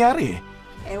 Ganito na yung nangyari eh.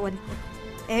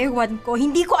 Ewan ko.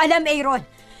 Hindi ko alam, Aaron.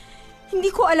 Hindi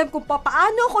ko alam kung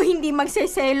paano ko hindi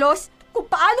magseselos. Kung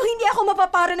paano hindi ako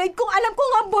mapaparanoid kung alam ko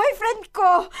nga boyfriend ko.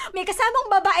 May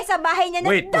kasamang babae sa bahay niya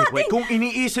na Wait. Kung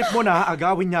iniisip mo na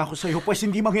agawin niya ako sa'yo, pues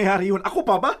hindi mangyayari yun. Ako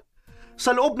pa ba?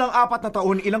 Sa loob ng 4 na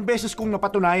taon, ilang beses kong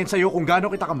napatunayan sa'yo kung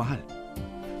gaano kita kamahal.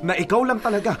 Na ikaw lang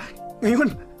talaga.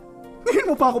 Ngayon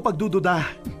mo pa ako pagdududa.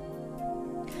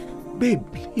 Babe,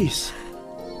 please.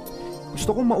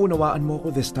 Gusto kong maunawaan mo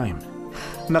ako this time.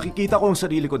 Nakikita ko ang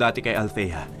sarili ko dati kay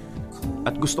Althea.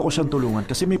 At gusto ko siyang tulungan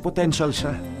kasi may potential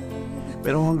siya.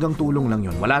 Pero hanggang tulong lang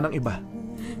yun, wala nang iba.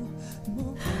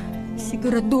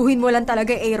 Siguraduhin mo lang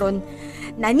talaga, Aaron,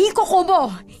 na Nico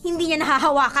Kubo hindi niya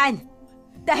nahahawakan.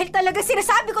 Dahil talaga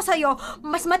sinasabi ko sa'yo,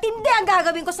 mas matindi ang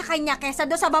gagawin ko sa kanya kesa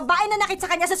doon sa babae na nakit sa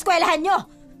kanya sa eskwelahan nyo.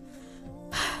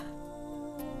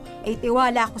 Ay,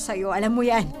 tiwala ako sa'yo, alam mo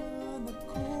yan.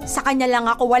 Sa kanya lang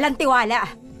ako walang tiwala.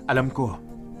 Alam ko,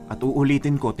 at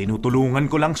uulitin ko, tinutulungan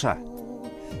ko lang siya.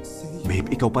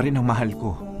 Babe, ikaw pa rin ang mahal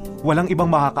ko. Walang ibang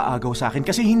makakaagaw sa akin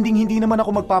kasi hindi naman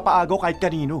ako magpapaagaw kahit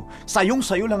kanino.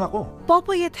 Sayong-sayo lang ako.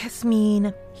 Popoy at Jasmine,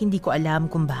 hindi ko alam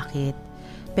kung bakit.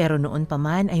 Pero noon pa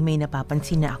man ay may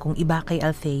napapansin na akong iba kay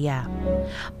Althea.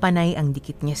 Panay ang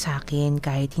dikit niya sa akin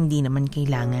kahit hindi naman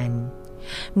kailangan.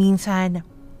 Minsan,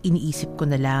 iniisip ko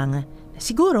na lang na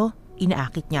siguro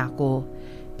inaakit niya ako.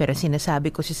 Pero sinasabi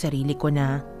ko sa sarili ko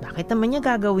na bakit naman niya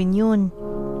gagawin yun?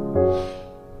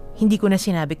 Hindi ko na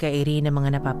sinabi kay Irene ang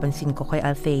mga napapansin ko kay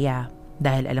Althea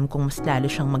dahil alam kong mas lalo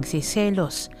siyang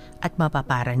magsiselos at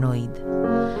mapaparanoid.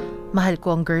 Mahal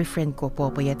ko ang girlfriend ko,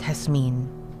 Popoy at Jasmine.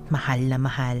 Mahal na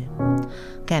mahal.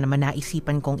 Kaya naman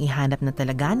naisipan kong ihanap na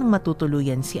talaga ng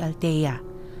matutuluyan si Althea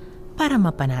para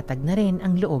mapanatag na rin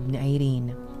ang loob ni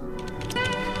Irene.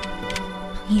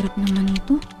 Hirap naman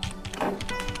ito.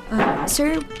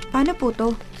 Sir, paano po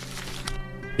to?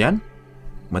 Yan?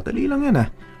 Madali lang yan ah.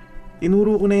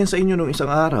 Tinuro ko na yan sa inyo nung isang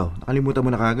araw. Nakalimutan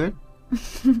mo na kagad?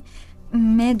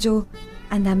 Medyo.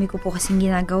 Ang dami ko po kasing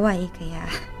ginagawa kaya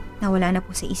nawala na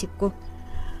po sa isip ko.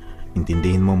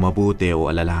 Intindihin mo mabuti o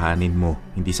alalahanin mo.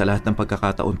 Hindi sa lahat ng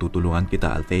pagkakataon tutulungan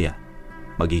kita, Althea.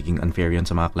 Magiging unfair yan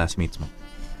sa mga classmates mo.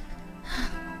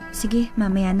 Sige,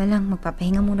 mamaya na lang.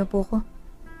 Magpapahinga muna po ako.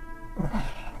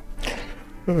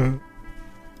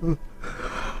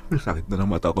 Sakit na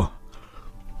ng mata ko.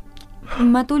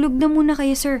 Matulog na muna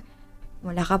kayo, sir.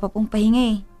 Wala ka pa pong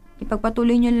pahinga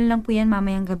Ipagpatuloy nyo lang po yan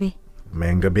mamayang gabi.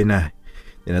 Mamayang gabi na.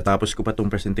 Tinatapos ko pa tong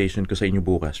presentation ko sa inyo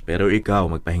bukas. Pero ikaw,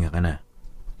 magpahinga ka na.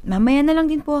 Mamaya na lang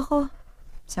din po ako.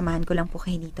 Samahan ko lang po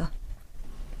kayo dito.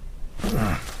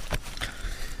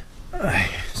 Ay,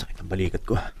 sakit ang balikat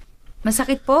ko.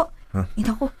 Masakit po? Huh?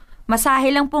 Ito ko. Masahe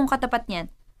lang po ang katapat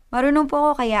niyan. Marunong po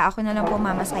ako kaya ako na lang po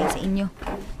mamasahe sa inyo.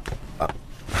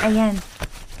 Ayan.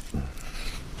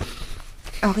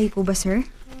 Okay po ba, sir?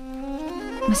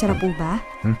 Masarap po ba?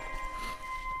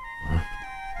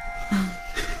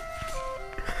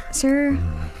 Sir,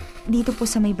 dito po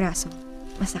sa may braso.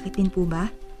 Masakit din po ba?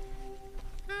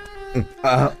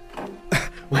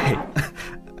 Wait.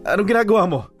 Anong ginagawa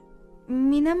mo?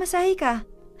 Minamasahe ka.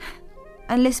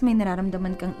 Unless may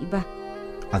nararamdaman kang iba.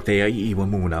 Althea, iiwan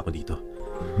mo muna ako dito.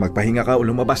 Magpahinga ka o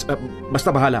lumabas. Basta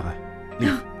bahala ka.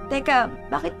 Leave. Teka,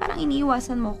 bakit parang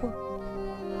iniiwasan mo ko?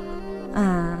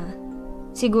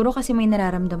 Siguro kasi may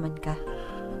nararamdaman ka.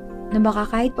 Na baka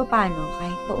kahit paano,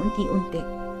 kahit paunti-unti,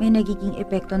 may nagiging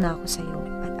epekto na ako sa'yo.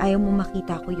 At ayaw mo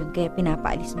makita ko yun, kaya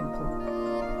pinapaalis mo ko.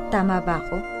 Tama ba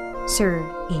ako, Sir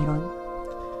Aaron?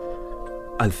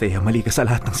 Althea, mali ka sa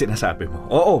lahat ng sinasabi mo.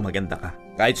 Oo, maganda ka.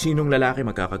 Kahit sinong lalaki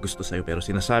magkakagusto sa'yo, pero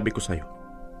sinasabi ko sa'yo,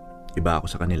 iba ako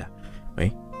sa kanila.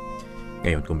 Okay?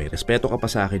 Ngayon, kung may respeto ka pa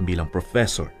sa akin bilang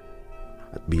professor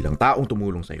at bilang taong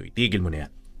tumulong sa'yo, itigil mo na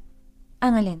yan.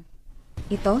 Ang alin?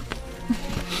 Ito?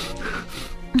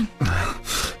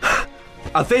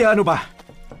 Althea, ano ba?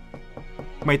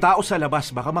 May tao sa labas,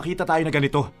 baka makita tayo na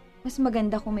ganito. Mas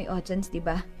maganda kung may audience,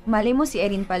 diba? Malay mo si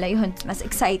Erin pala yun. Mas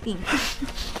exciting.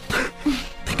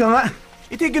 Teka nga,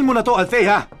 itigil mo na to,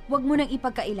 Althea! Huwag mo nang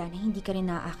ipagkaila na hindi ka rin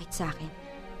naaakit sa akin.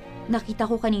 Nakita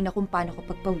ko kanina kung paano ko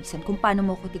pagpawisan, kung paano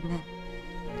mo ko tignan.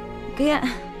 Kaya,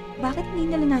 bakit hindi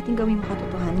na lang natin gawin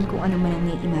makatotohanan kung ano man ang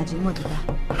nai-imagine mo, diba?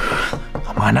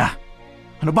 Tama na!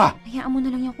 Ano ba? Hayaan mo na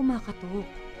lang yung kumakatok.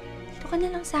 Dito ka na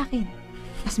lang sa akin.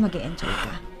 Mas mag-e-enjoy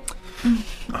ka.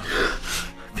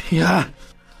 Althea!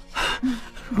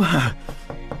 Ano ba?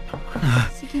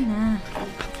 Sige na.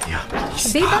 Althea,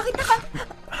 Babe, bakit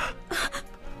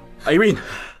Irene!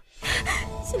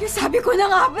 Sinasabi ko na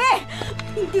nga, be!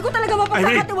 Hindi ko talaga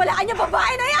mapagkakatiwalaan yung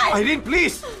babae na yan! Irene,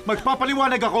 please!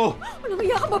 Magpapaliwanag ako! Walang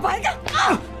iya kang babae ka!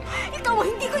 Ikaw ang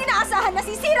hindi ko inaasahan na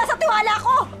sisira sa tiwala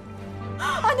ko!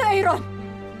 Ano, Aaron?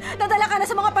 Nadala ka na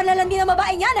sa mga panlalandi ng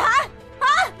babae niyan, ha?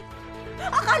 Ha?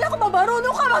 Akala ko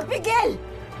marunong ka magpigil!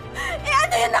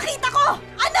 Ano yung nakita ko?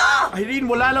 Ano? Irene,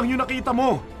 wala lang yung nakita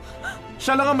mo!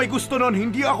 Siya lang ang may gusto nun,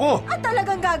 hindi ako! At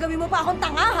talagang gagawin mo pa akong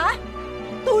tanga, ha?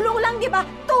 Tulong lang, di ba?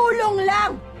 Tulong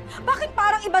lang! Bakit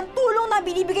parang ibang tulong na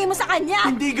binibigay mo sa kanya?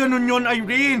 Hindi ganun yon,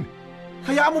 Irene!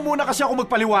 Hayaan mo muna kasi ako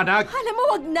magpaliwanag! Alam mo,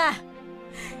 wag na!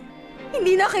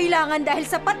 Hindi na kailangan dahil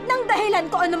sapat ng dahilan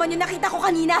ko ano man yung nakita ko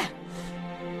kanina.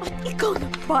 At ikaw na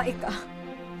babae ka.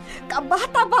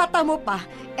 Kabata-bata mo pa,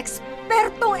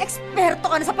 ekspertong-eksperto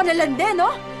ka na sa panlalande,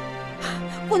 no?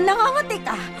 Kung nangangati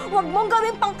ka, huwag mong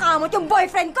gawing pangkamot yung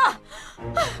boyfriend ko!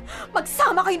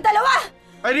 Magsama kayong dalawa!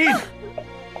 Irene!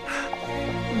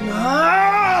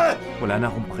 Wala na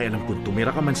akong pakialam kung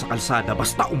tumira ka man sa kalsada,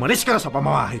 basta umalis ka na sa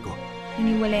pamamahay ko.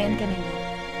 Hiniwalayan ka na niya.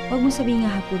 Huwag mo sabihin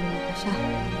nga hapulin mo pa siya.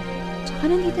 Tsaka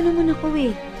nandito naman ako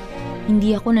eh.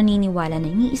 Hindi ako naniniwala na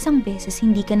ni isang beses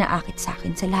hindi ka naakit sa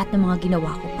akin sa lahat ng mga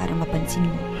ginawa ko para mapansin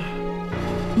mo.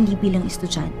 Hindi bilang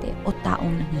estudyante o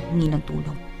taong nanghihingi ng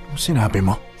tulong. Ano sinabi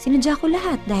mo? Sinadya ko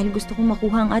lahat dahil gusto kong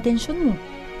makuha ang atensyon mo.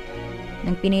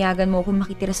 Nang pinayagan mo akong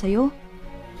makitira sa'yo,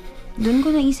 doon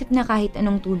ko naisip na kahit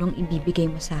anong tulong ibibigay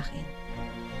mo sa akin.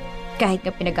 Kahit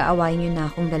nga pinag-aawayan niyo na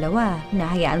akong dalawa,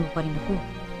 hinahayaan mo pa rin ako.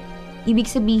 Ibig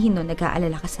sabihin nun,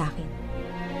 nag-aalala ka sa akin.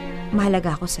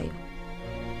 Mahalaga ako sa'yo.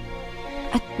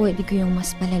 At pwede ko yung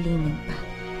mas palalimin pa.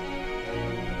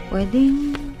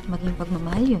 Pwedeng maging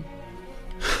pagmamahal yun.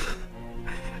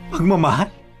 Pagmamahal?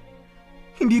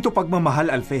 Hindi to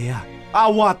pagmamahal, Althea.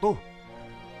 Awa to.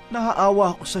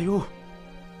 Naaawa ako sa'yo.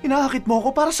 Inaakit mo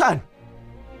ako para saan?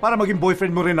 Para maging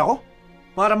boyfriend mo rin ako?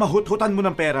 Para mahut-hutan mo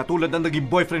ng pera tulad ng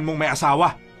naging boyfriend mong may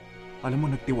asawa? Alam mo,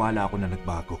 nagtiwala ako na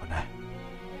nagbago ka na.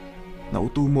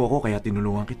 Nauto mo ako kaya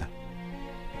tinulungan kita.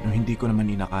 No, hindi ko naman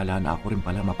inakala na ako rin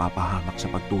pala mapapahamak sa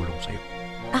pagtulong sa'yo.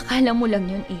 Akala mo lang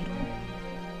yun, Aaron.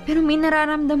 Pero may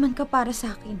nararamdaman ka para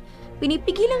sa akin.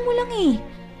 Pinipigilan mo lang eh.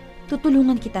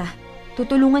 Tutulungan kita.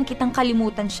 Tutulungan kitang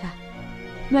kalimutan siya.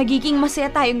 Magiging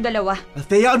masaya tayong dalawa.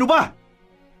 Althea, ano ba?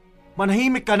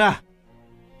 Manahimik ka na.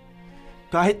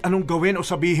 Kahit anong gawin o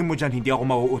sabihin mo dyan, hindi ako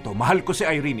mauuto. Mahal ko si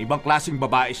Irene, ibang klaseng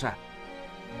babae siya.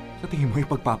 Sa tingin mo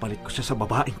ipagpapalit ko siya sa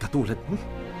babaeng katulad mo?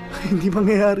 Hindi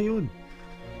mangyayari yun.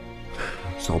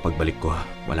 So pagbalik ko,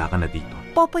 wala ka na dito.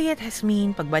 Popoy at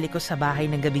Hasmin, pagbalik ko sa bahay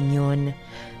ng gabing yun,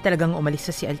 talagang umalis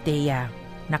na si Althea.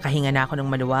 Nakahinga na ako ng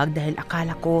maluwag dahil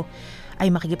akala ko ay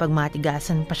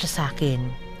makikipagmatigasan pa siya sa akin.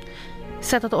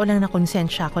 Sa totoo lang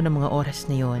nakonsensya ako ng mga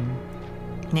oras na yun.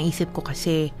 Naisip ko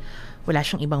kasi wala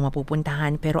siyang ibang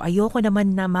mapupuntahan pero ayoko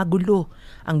naman na magulo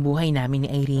ang buhay namin ni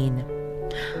Irene.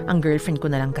 Ang girlfriend ko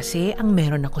na lang kasi ang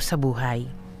meron ako sa buhay.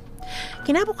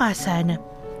 Kinabukasan,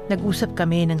 Nag-usap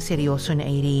kami ng seryoso ni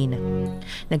Irene.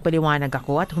 Nagpaliwanag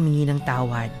ako at humingi ng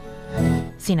tawad.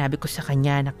 Sinabi ko sa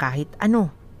kanya na kahit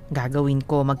ano gagawin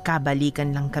ko,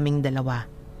 magkabalikan lang kaming dalawa.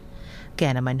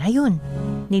 Kaya naman hayun,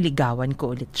 niligawan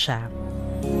ko ulit siya.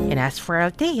 And as for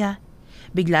Althea,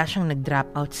 bigla siyang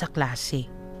nag-drop out sa klase.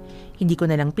 Hindi ko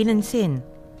na lang pinansin.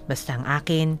 Basta ang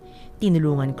akin,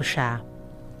 tinulungan ko siya.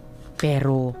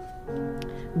 Pero,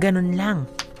 ganun lang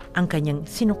ang kanyang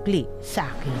sinukli sa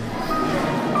akin.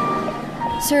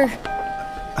 Sir,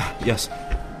 Yes.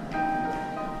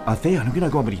 Thea, anong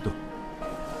ginagawa mo dito?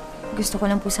 gusto ko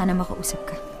lang po sana makausap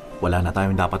ka. Wala na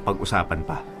tayong dapat pag-usapan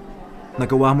pa.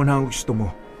 Nagawa mo na ang gusto mo.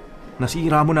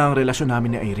 Nasira mo na ang relasyon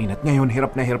namin ni Irene at ngayon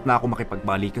hirap na ako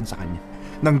makipagbalikan sa kanya.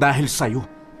 Nang dahil sa'yo.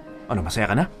 Ano,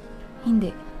 masaya ka na? Hindi.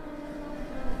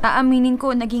 Aaminin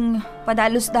ko, naging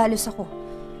padalos-dalos ako.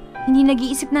 Hindi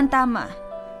nag-iisip ng tama.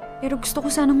 Pero gusto ko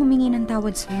sanang humingi ng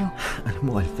tawad sa'yo. Alam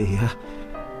mo, Althea,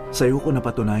 sa'yo ko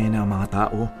napatunayan na ang mga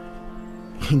tao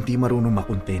hindi marunong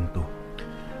makontento.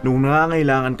 Nung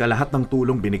nangangailangan ka, lahat ng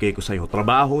tulong binigay ko sa'yo.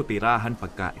 Trabaho, tirahan,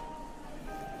 pagkain.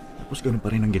 Tapos ganun pa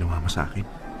rin ang ginawa mo sa akin.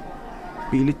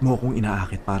 Pilit mo akong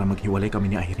inaakit para maghiwalay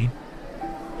kami ni Irene.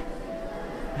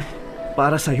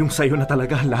 Para sayo na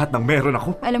talaga lahat ng meron ako.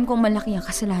 Alam kong malaki ang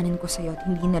kasalanan ko sa'yo at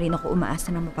hindi na rin ako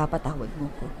umaasa na mapapatawad mo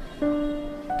ko.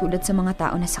 Tulad sa mga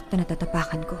tao na sakto na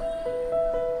tatapakan ko.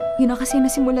 Yun na kasi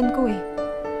nasimulan ko eh.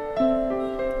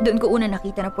 Doon ko una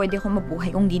nakita na pwede akong mabuhay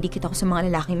kung didikit ako sa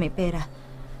mga lalaking may pera.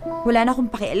 Wala na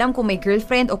akong pakialam kung may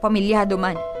girlfriend o pamilyado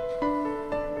man.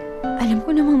 Alam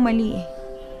ko namang mali eh.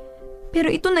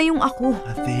 Pero ito na yung ako.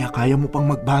 Althea, kaya mo pang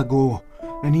magbago.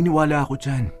 Naniniwala ako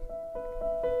dyan.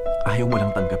 Ayaw mo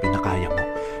lang tanggapin na kaya mo.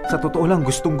 Sa totoo lang,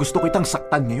 gustong-gusto kitang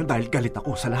saktan ngayon dahil galit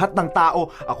ako. Sa lahat ng tao,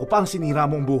 ako pa ang sinira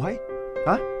mong buhay?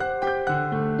 Ha?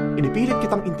 Inipilit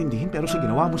kitang intindihin pero sa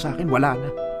ginawa mo sa akin, wala na.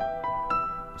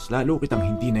 Mas lalo kitang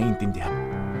hindi naiintindihan.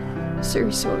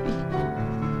 Sir, sorry.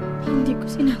 Hindi ko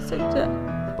sinasadya.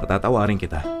 Patatawarin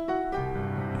kita.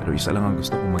 Pero isa lang ang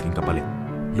gusto kong maging kapalit.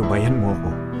 Lubayan mo ako.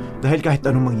 Dahil kahit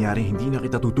anong mangyari, hindi na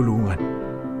kita tutulungan.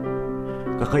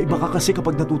 Kakaiba ka kasi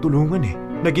kapag natutulungan eh.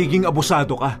 Nagiging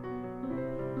abusado ka.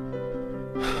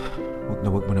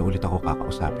 Wag mo na ulit ako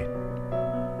kakausapin.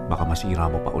 Baka masira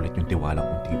mo pa ulit yung tiwalang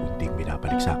unti-unting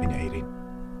binabalik sa akin ni Irene.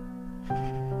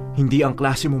 Hindi ang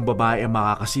klase mong babae ang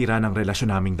makakasira ng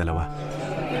relasyon naming dalawa.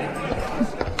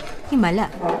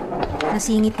 Himala,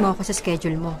 nasingit mo ako sa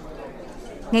schedule mo.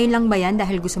 Ngayon lang ba yan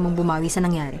dahil gusto mong bumawi sa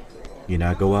nangyari?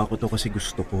 Ginagawa ko to kasi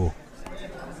gusto ko.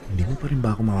 Hindi mo pa rin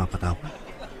ba ako mapapatawad?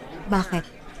 Bakit?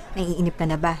 Naiinip ka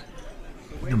na ba?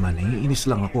 Hindi naman, naiinis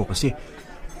lang ako kasi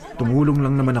tumulong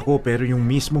lang naman ako pero yung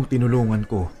mismong tinulungan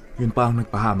ko, yun pa ang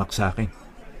nagpahamak sa akin.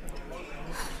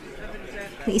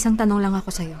 May isang tanong lang ako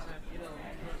sa'yo.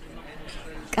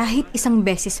 Kahit isang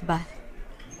beses ba,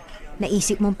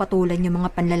 naisip mong patulan yung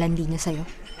mga panlalandi niya sa'yo?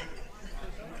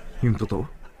 Yung totoo?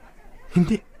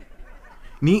 Hindi.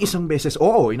 Ni isang beses,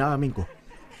 oo, inaamin ko.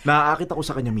 Naaakit ako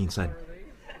sa kanya minsan.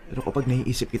 Pero kapag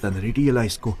naiisip kita,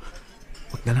 nare-realize ko,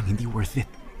 wag na lang, hindi worth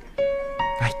it.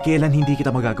 Kahit kailan hindi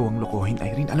kita magagawang lokohin,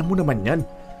 Irene, alam mo naman yan.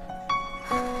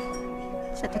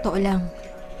 Sa totoo lang,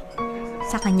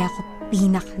 sa kanya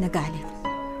ako nagalit.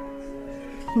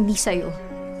 Hindi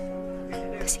sa'yo.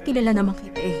 Kasi kilala naman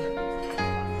kita eh.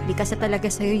 Likas na talaga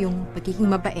sa'yo yung pagiging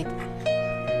mabait.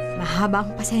 Mahaba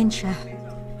ang pasensya.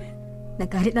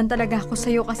 Nagalit lang talaga ako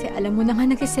sa'yo kasi alam mo na nga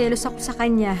nagsiselos ako sa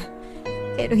kanya.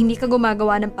 Pero hindi ka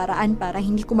gumagawa ng paraan para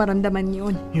hindi ko maramdaman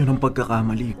yun. Yun ang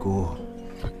pagkakamali ko.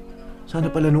 Sana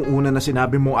pala nung una na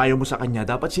sinabi mo ayaw mo sa kanya,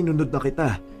 dapat sinunod na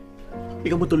kita.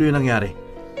 Ikaw mo tuloy yung nangyari.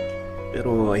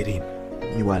 Pero Irene,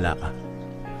 niwala ka.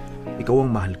 Ikaw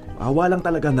ang mahal ko. Awa lang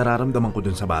talaga nararamdaman ko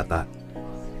dun sa bata.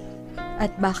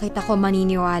 At bakit ako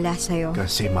maniniwala sa'yo?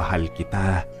 Kasi mahal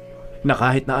kita. Na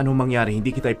kahit na anong mangyari,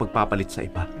 hindi kita ipagpapalit sa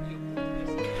iba.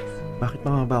 Bakit pa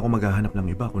nga ba ako maghahanap ng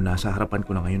iba kung nasa harapan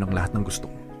ko na ngayon ang lahat ng gusto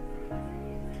ko?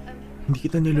 Hindi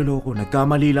kita niloloko.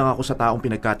 Nagkamali lang ako sa taong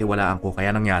pinagkatiwalaan ko kaya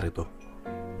nangyari to.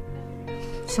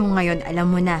 So ngayon, alam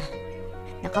mo na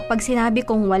kapag sinabi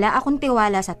kong wala akong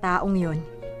tiwala sa taong yon,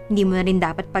 hindi mo na rin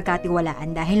dapat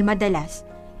pagkatiwalaan dahil madalas,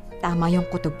 tama yung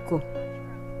kutob ko.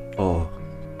 Oo.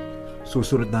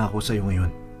 Susunod na ako sa'yo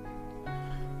ngayon.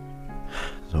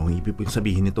 So, ang ibig pong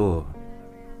sabihin nito,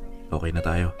 okay na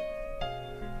tayo.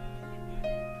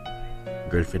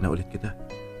 Girlfriend na ulit kita.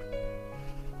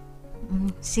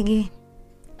 Sige.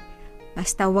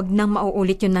 Basta wag nang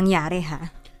mauulit yung nangyari, ha?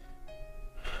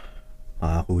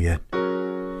 Pangako yan.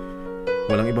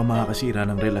 Walang ibang makakasira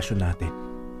ng relasyon natin.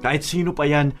 Kahit sino pa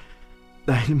yan,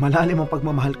 dahil malalim ang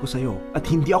pagmamahal ko sa'yo at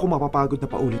hindi ako mapapagod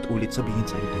na paulit-ulit sabihin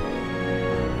sa'yo to.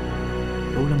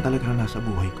 Ikaw lang talaga ang nasa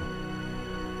buhay ko.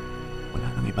 Wala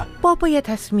nang iba. Popoy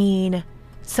at Hasmin,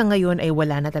 sa ngayon ay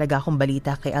wala na talaga akong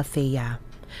balita kay Althea.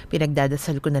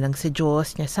 Pinagdadasal ko na lang sa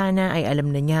Diyos na sana ay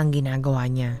alam na niya ang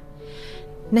ginagawa niya.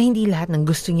 Na hindi lahat ng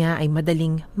gusto niya ay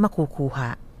madaling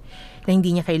makukuha. Na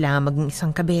hindi niya kailangan maging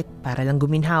isang kabit para lang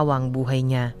guminhawa ang buhay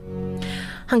niya.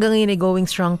 Hanggang ngayon ay going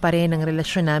strong pa rin ang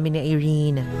relasyon namin ni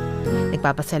Irene.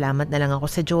 Nagpapasalamat na lang ako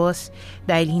sa Diyos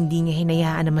dahil hindi niya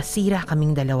hinayaan na masira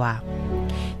kaming dalawa.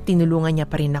 Tinulungan niya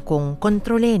pa rin akong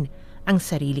kontrolin ang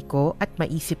sarili ko at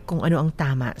maisip kung ano ang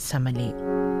tama sa mali.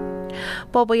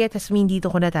 Popoy at Hasmin, dito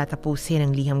ko natatapusin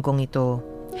ang liham kong ito.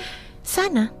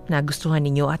 Sana nagustuhan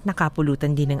ninyo at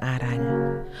nakapulutan din ng aral.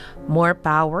 More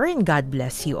power and God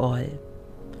bless you all.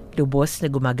 Lubos na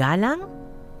gumagalang,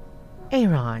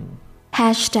 Aaron.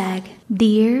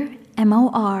 #Dear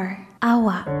MOR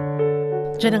Awa.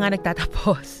 Diyan na nga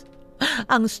nagtatapos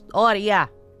ang storya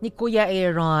ni Kuya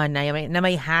Aaron na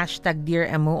may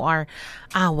 #Dear MOR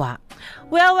Awa.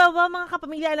 Well, mga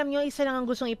kapamilya, alam nyo, isa lang ang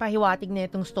gustong ipahiwatig na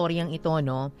itong storyang ito,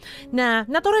 no? Na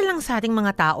natural lang sa ating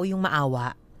mga tao yung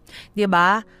maawa. 'Di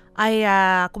ba? Ay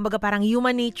kumbaga parang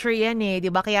human nature 'yan eh, 'di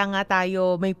ba? Kaya nga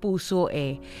tayo may puso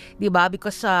eh. 'Di ba?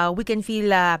 Because we can feel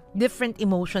different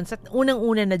emotions at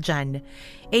unang-una na diyan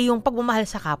yung pagmamahal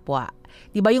sa kapwa.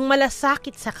 'Di ba? Yung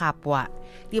malasakit sa kapwa.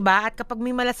 'Di ba? At kapag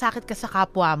may malasakit ka sa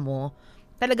kapwa mo,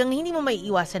 talagang hindi mo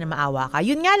maiiwasan na maawa ka.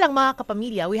 Yun nga lang mga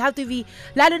kapamilya, we have to be,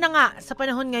 lalo na nga sa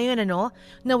panahon ngayon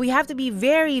na we have to be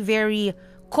very, very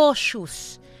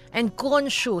cautious and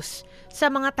conscious sa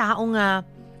mga taong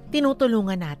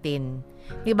tinutulungan natin.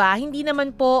 'Di ba? Hindi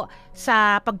naman po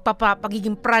sa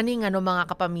pagiging praning mga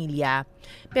kapamilya.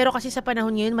 Pero kasi sa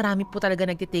panahon ngayon, marami po talaga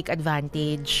nagte-take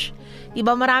advantage. 'Di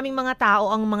ba? Maraming mga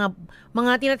tao ang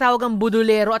mga tinatawagang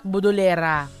budolero at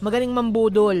budolera. Magaling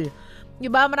mambudol. 'Di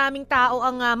ba? Maraming tao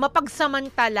ang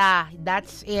mapagsamantala.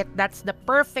 That's it. That's the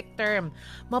perfect term.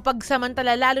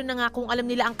 Mapagsamantala, lalo na nga kung alam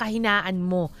nila ang kahinaan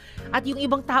mo. At yung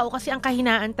ibang tao kasi ang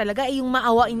kahinaan talaga ay yung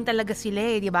maawain talaga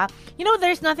sila, 'di ba? You know,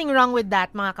 there's nothing wrong with that,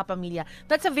 mga kapamilya.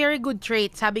 That's a very good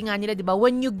trait. Sabi nga nila, 'di ba?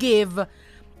 When you give,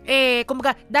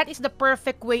 kumbaga, that is the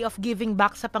perfect way of giving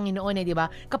back sa Panginoon, 'di ba?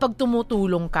 Kapag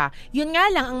tumutulong ka. Yun nga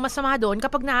lang ang masama doon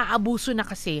kapag naaabuso na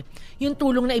kasi yung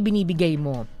tulong na ibinibigay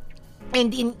mo.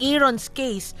 And in Aaron's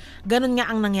case, ganun nga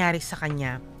ang nangyari sa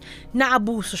kanya.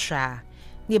 Naabuso siya.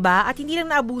 'Di ba? At hindi lang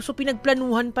naabuso,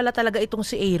 pinagplanuhan pala talaga itong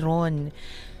si Aaron.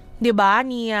 'Di ba?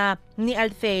 Ni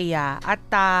Althea. At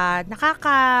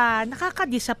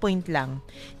nakaka-disappoint lang.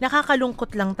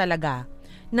 Nakakalungkot lang talaga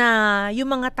na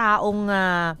yung mga taong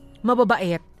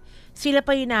mababait, sila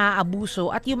pa yung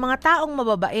naaabuso. At yung mga taong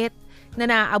mababait na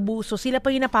naaabuso, sila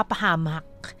pa yung napapahamak.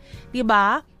 'Di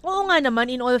ba? Oo nga naman,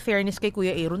 in all fairness kay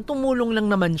Kuya Aaron, tumulong lang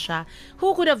naman siya.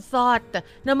 Who could have thought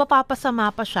na mapapasama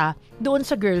pa siya doon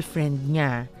sa girlfriend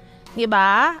niya? 'Di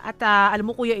ba? At alam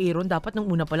mo, Kuya Aaron, dapat nung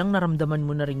una pa lang naramdaman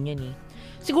mo na rin yan eh.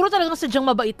 Siguro talagang sadyang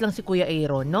mabait lang si Kuya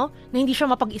Aaron, no? Na hindi siya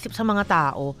mapag-isip sa mga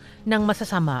tao ng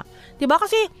masasama. 'Di ba?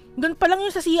 Kasi doon pa lang yung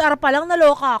sa CR pa lang,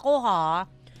 naloka ako, ha?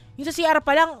 Yung sa CR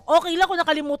pa lang, okay lang kung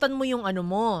nakalimutan mo yung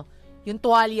yung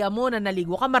tuwalya mo na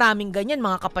naligo ka. Maraming ganyan,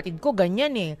 mga kapatid ko,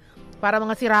 ganyan eh. Para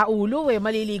mga siraulo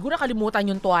maliligo na kalimutan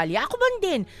yung tuwalya. Ako man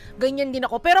din, ganyan din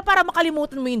ako. Pero para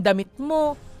makalimutan mo yung damit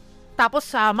mo, tapos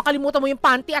makalimutan mo yung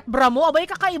panty at bra mo, abay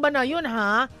kakaiba na yun,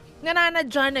 ha?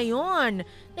 Nananadya na yun.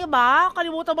 Diba?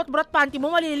 Kalimutan mo at bra at panty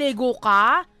mo, maliligo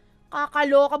ka?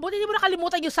 Kakaloka. Buti hindi mo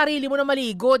nakalimutan yung sarili mo na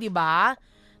maligo, diba?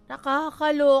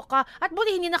 Nakakaloka. At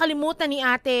buti hindi nakalimutan ni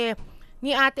Ate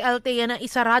Althea na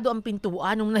isarado ang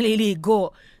pintuan nung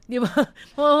naliligo. Di ba?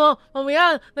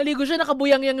 Mamaya, naligo siya,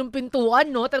 nakabuyang-yang yung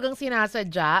pintuan, no? Talagang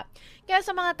sinasadya. Kaya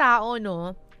sa mga tao,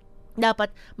 no,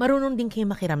 dapat marunong din kayo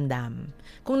makiramdam.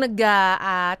 Kung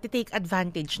take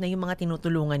advantage na yung mga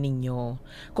tinutulungan ninyo.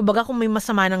 Kumbaga, kung may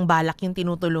masama ng balak yung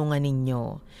tinutulungan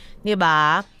ninyo. Di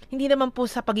ba? Hindi naman po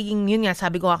sa pagiging, yun nga,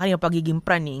 sabi ko nga kanina, pagiging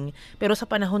praning. Pero sa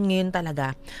panahon ngayon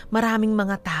talaga, maraming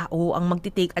mga tao ang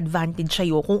magti-take advantage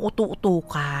sa'yo kung utu-utu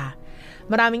ka.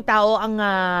 Maraming tao ang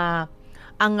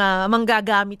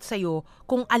manggagamit sa'yo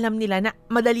kung alam nila na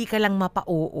madali ka lang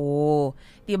mapa-oo.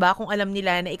 Diba? Kung alam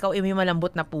nila na ikaw ay may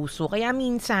malambot na puso. Kaya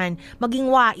minsan, maging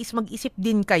wais, mag-isip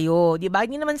din kayo. Diba?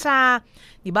 Hindi naman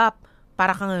diba,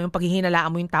 para kang yung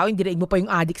paghihinalaan mo yung tao, hindi mo pa yung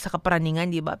adik sa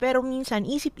kapraningan, diba? Pero minsan,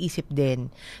 isip-isip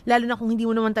din. Lalo na kung hindi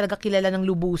mo naman talaga kilala ng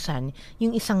lubusan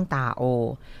yung isang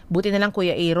tao. Buti na lang,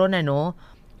 Kuya Aaron,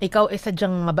 ikaw ay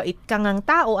sadyang mabait kang ang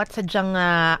tao at sadyang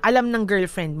alam ng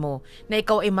girlfriend mo na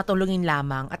ikaw ay matulungin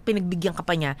lamang at pinagbigyan ka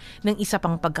pa niya ng isa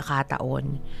pang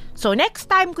pagkakataon. So next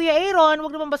time, Kuya Aaron,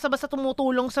 wag naman basta-basta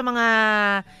tumutulong sa mga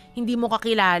hindi mo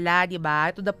kakilala, 'di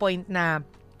ba? To the point na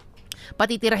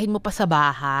patitirahin mo pa sa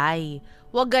bahay.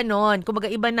 Huwag ganon. Kumbaga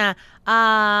iba na,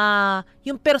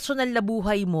 yung personal na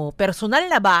buhay mo, personal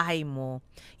na bahay mo,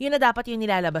 yun na dapat yung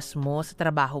nilalabas mo sa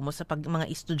trabaho mo sa mga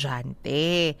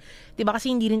estudyante. Diba?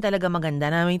 Kasi hindi rin talaga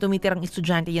maganda na may tumitirang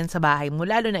estudyante yan sa bahay mo,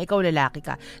 lalo na ikaw lalaki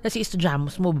ka, kasi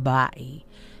estudyante mo babae.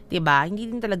 Diba? Hindi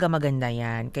din talaga maganda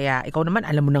yan. Kaya ikaw naman,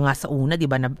 alam mo na nga sa una,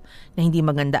 diba, na hindi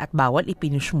maganda at bawal,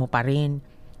 ipinush mo pa rin.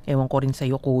 Ewan ko rin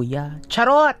sa'yo, kuya.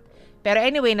 Charot! Pero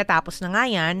anyway, natapos na nga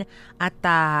yan. At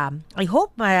I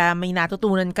hope may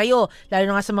natutunan kayo. Lalo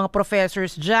na nga sa mga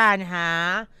professors dyan,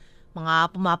 ha?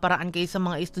 Mga pumaparaan kayo sa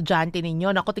mga estudyante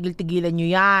ninyo. Naku, tigil-tigilan nyo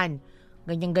yan.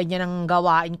 Ganyan-ganyan ang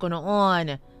gawain ko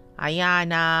noon. Ayan,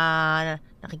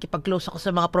 nakikipag-close ako sa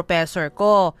mga professor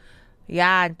ko.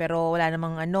 Yan, pero wala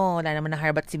namang na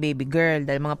harbat si baby girl.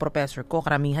 Dahil mga professor ko,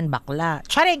 karamihan bakla.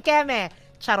 Charing keme!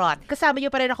 Charot. Kasama niyo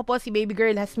pa rin ako po si baby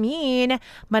girl Hasmin.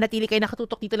 Manatili kayo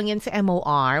nakatutok dito lang yan sa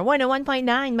MOR 101.9,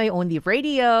 my only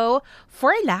radio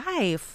for life.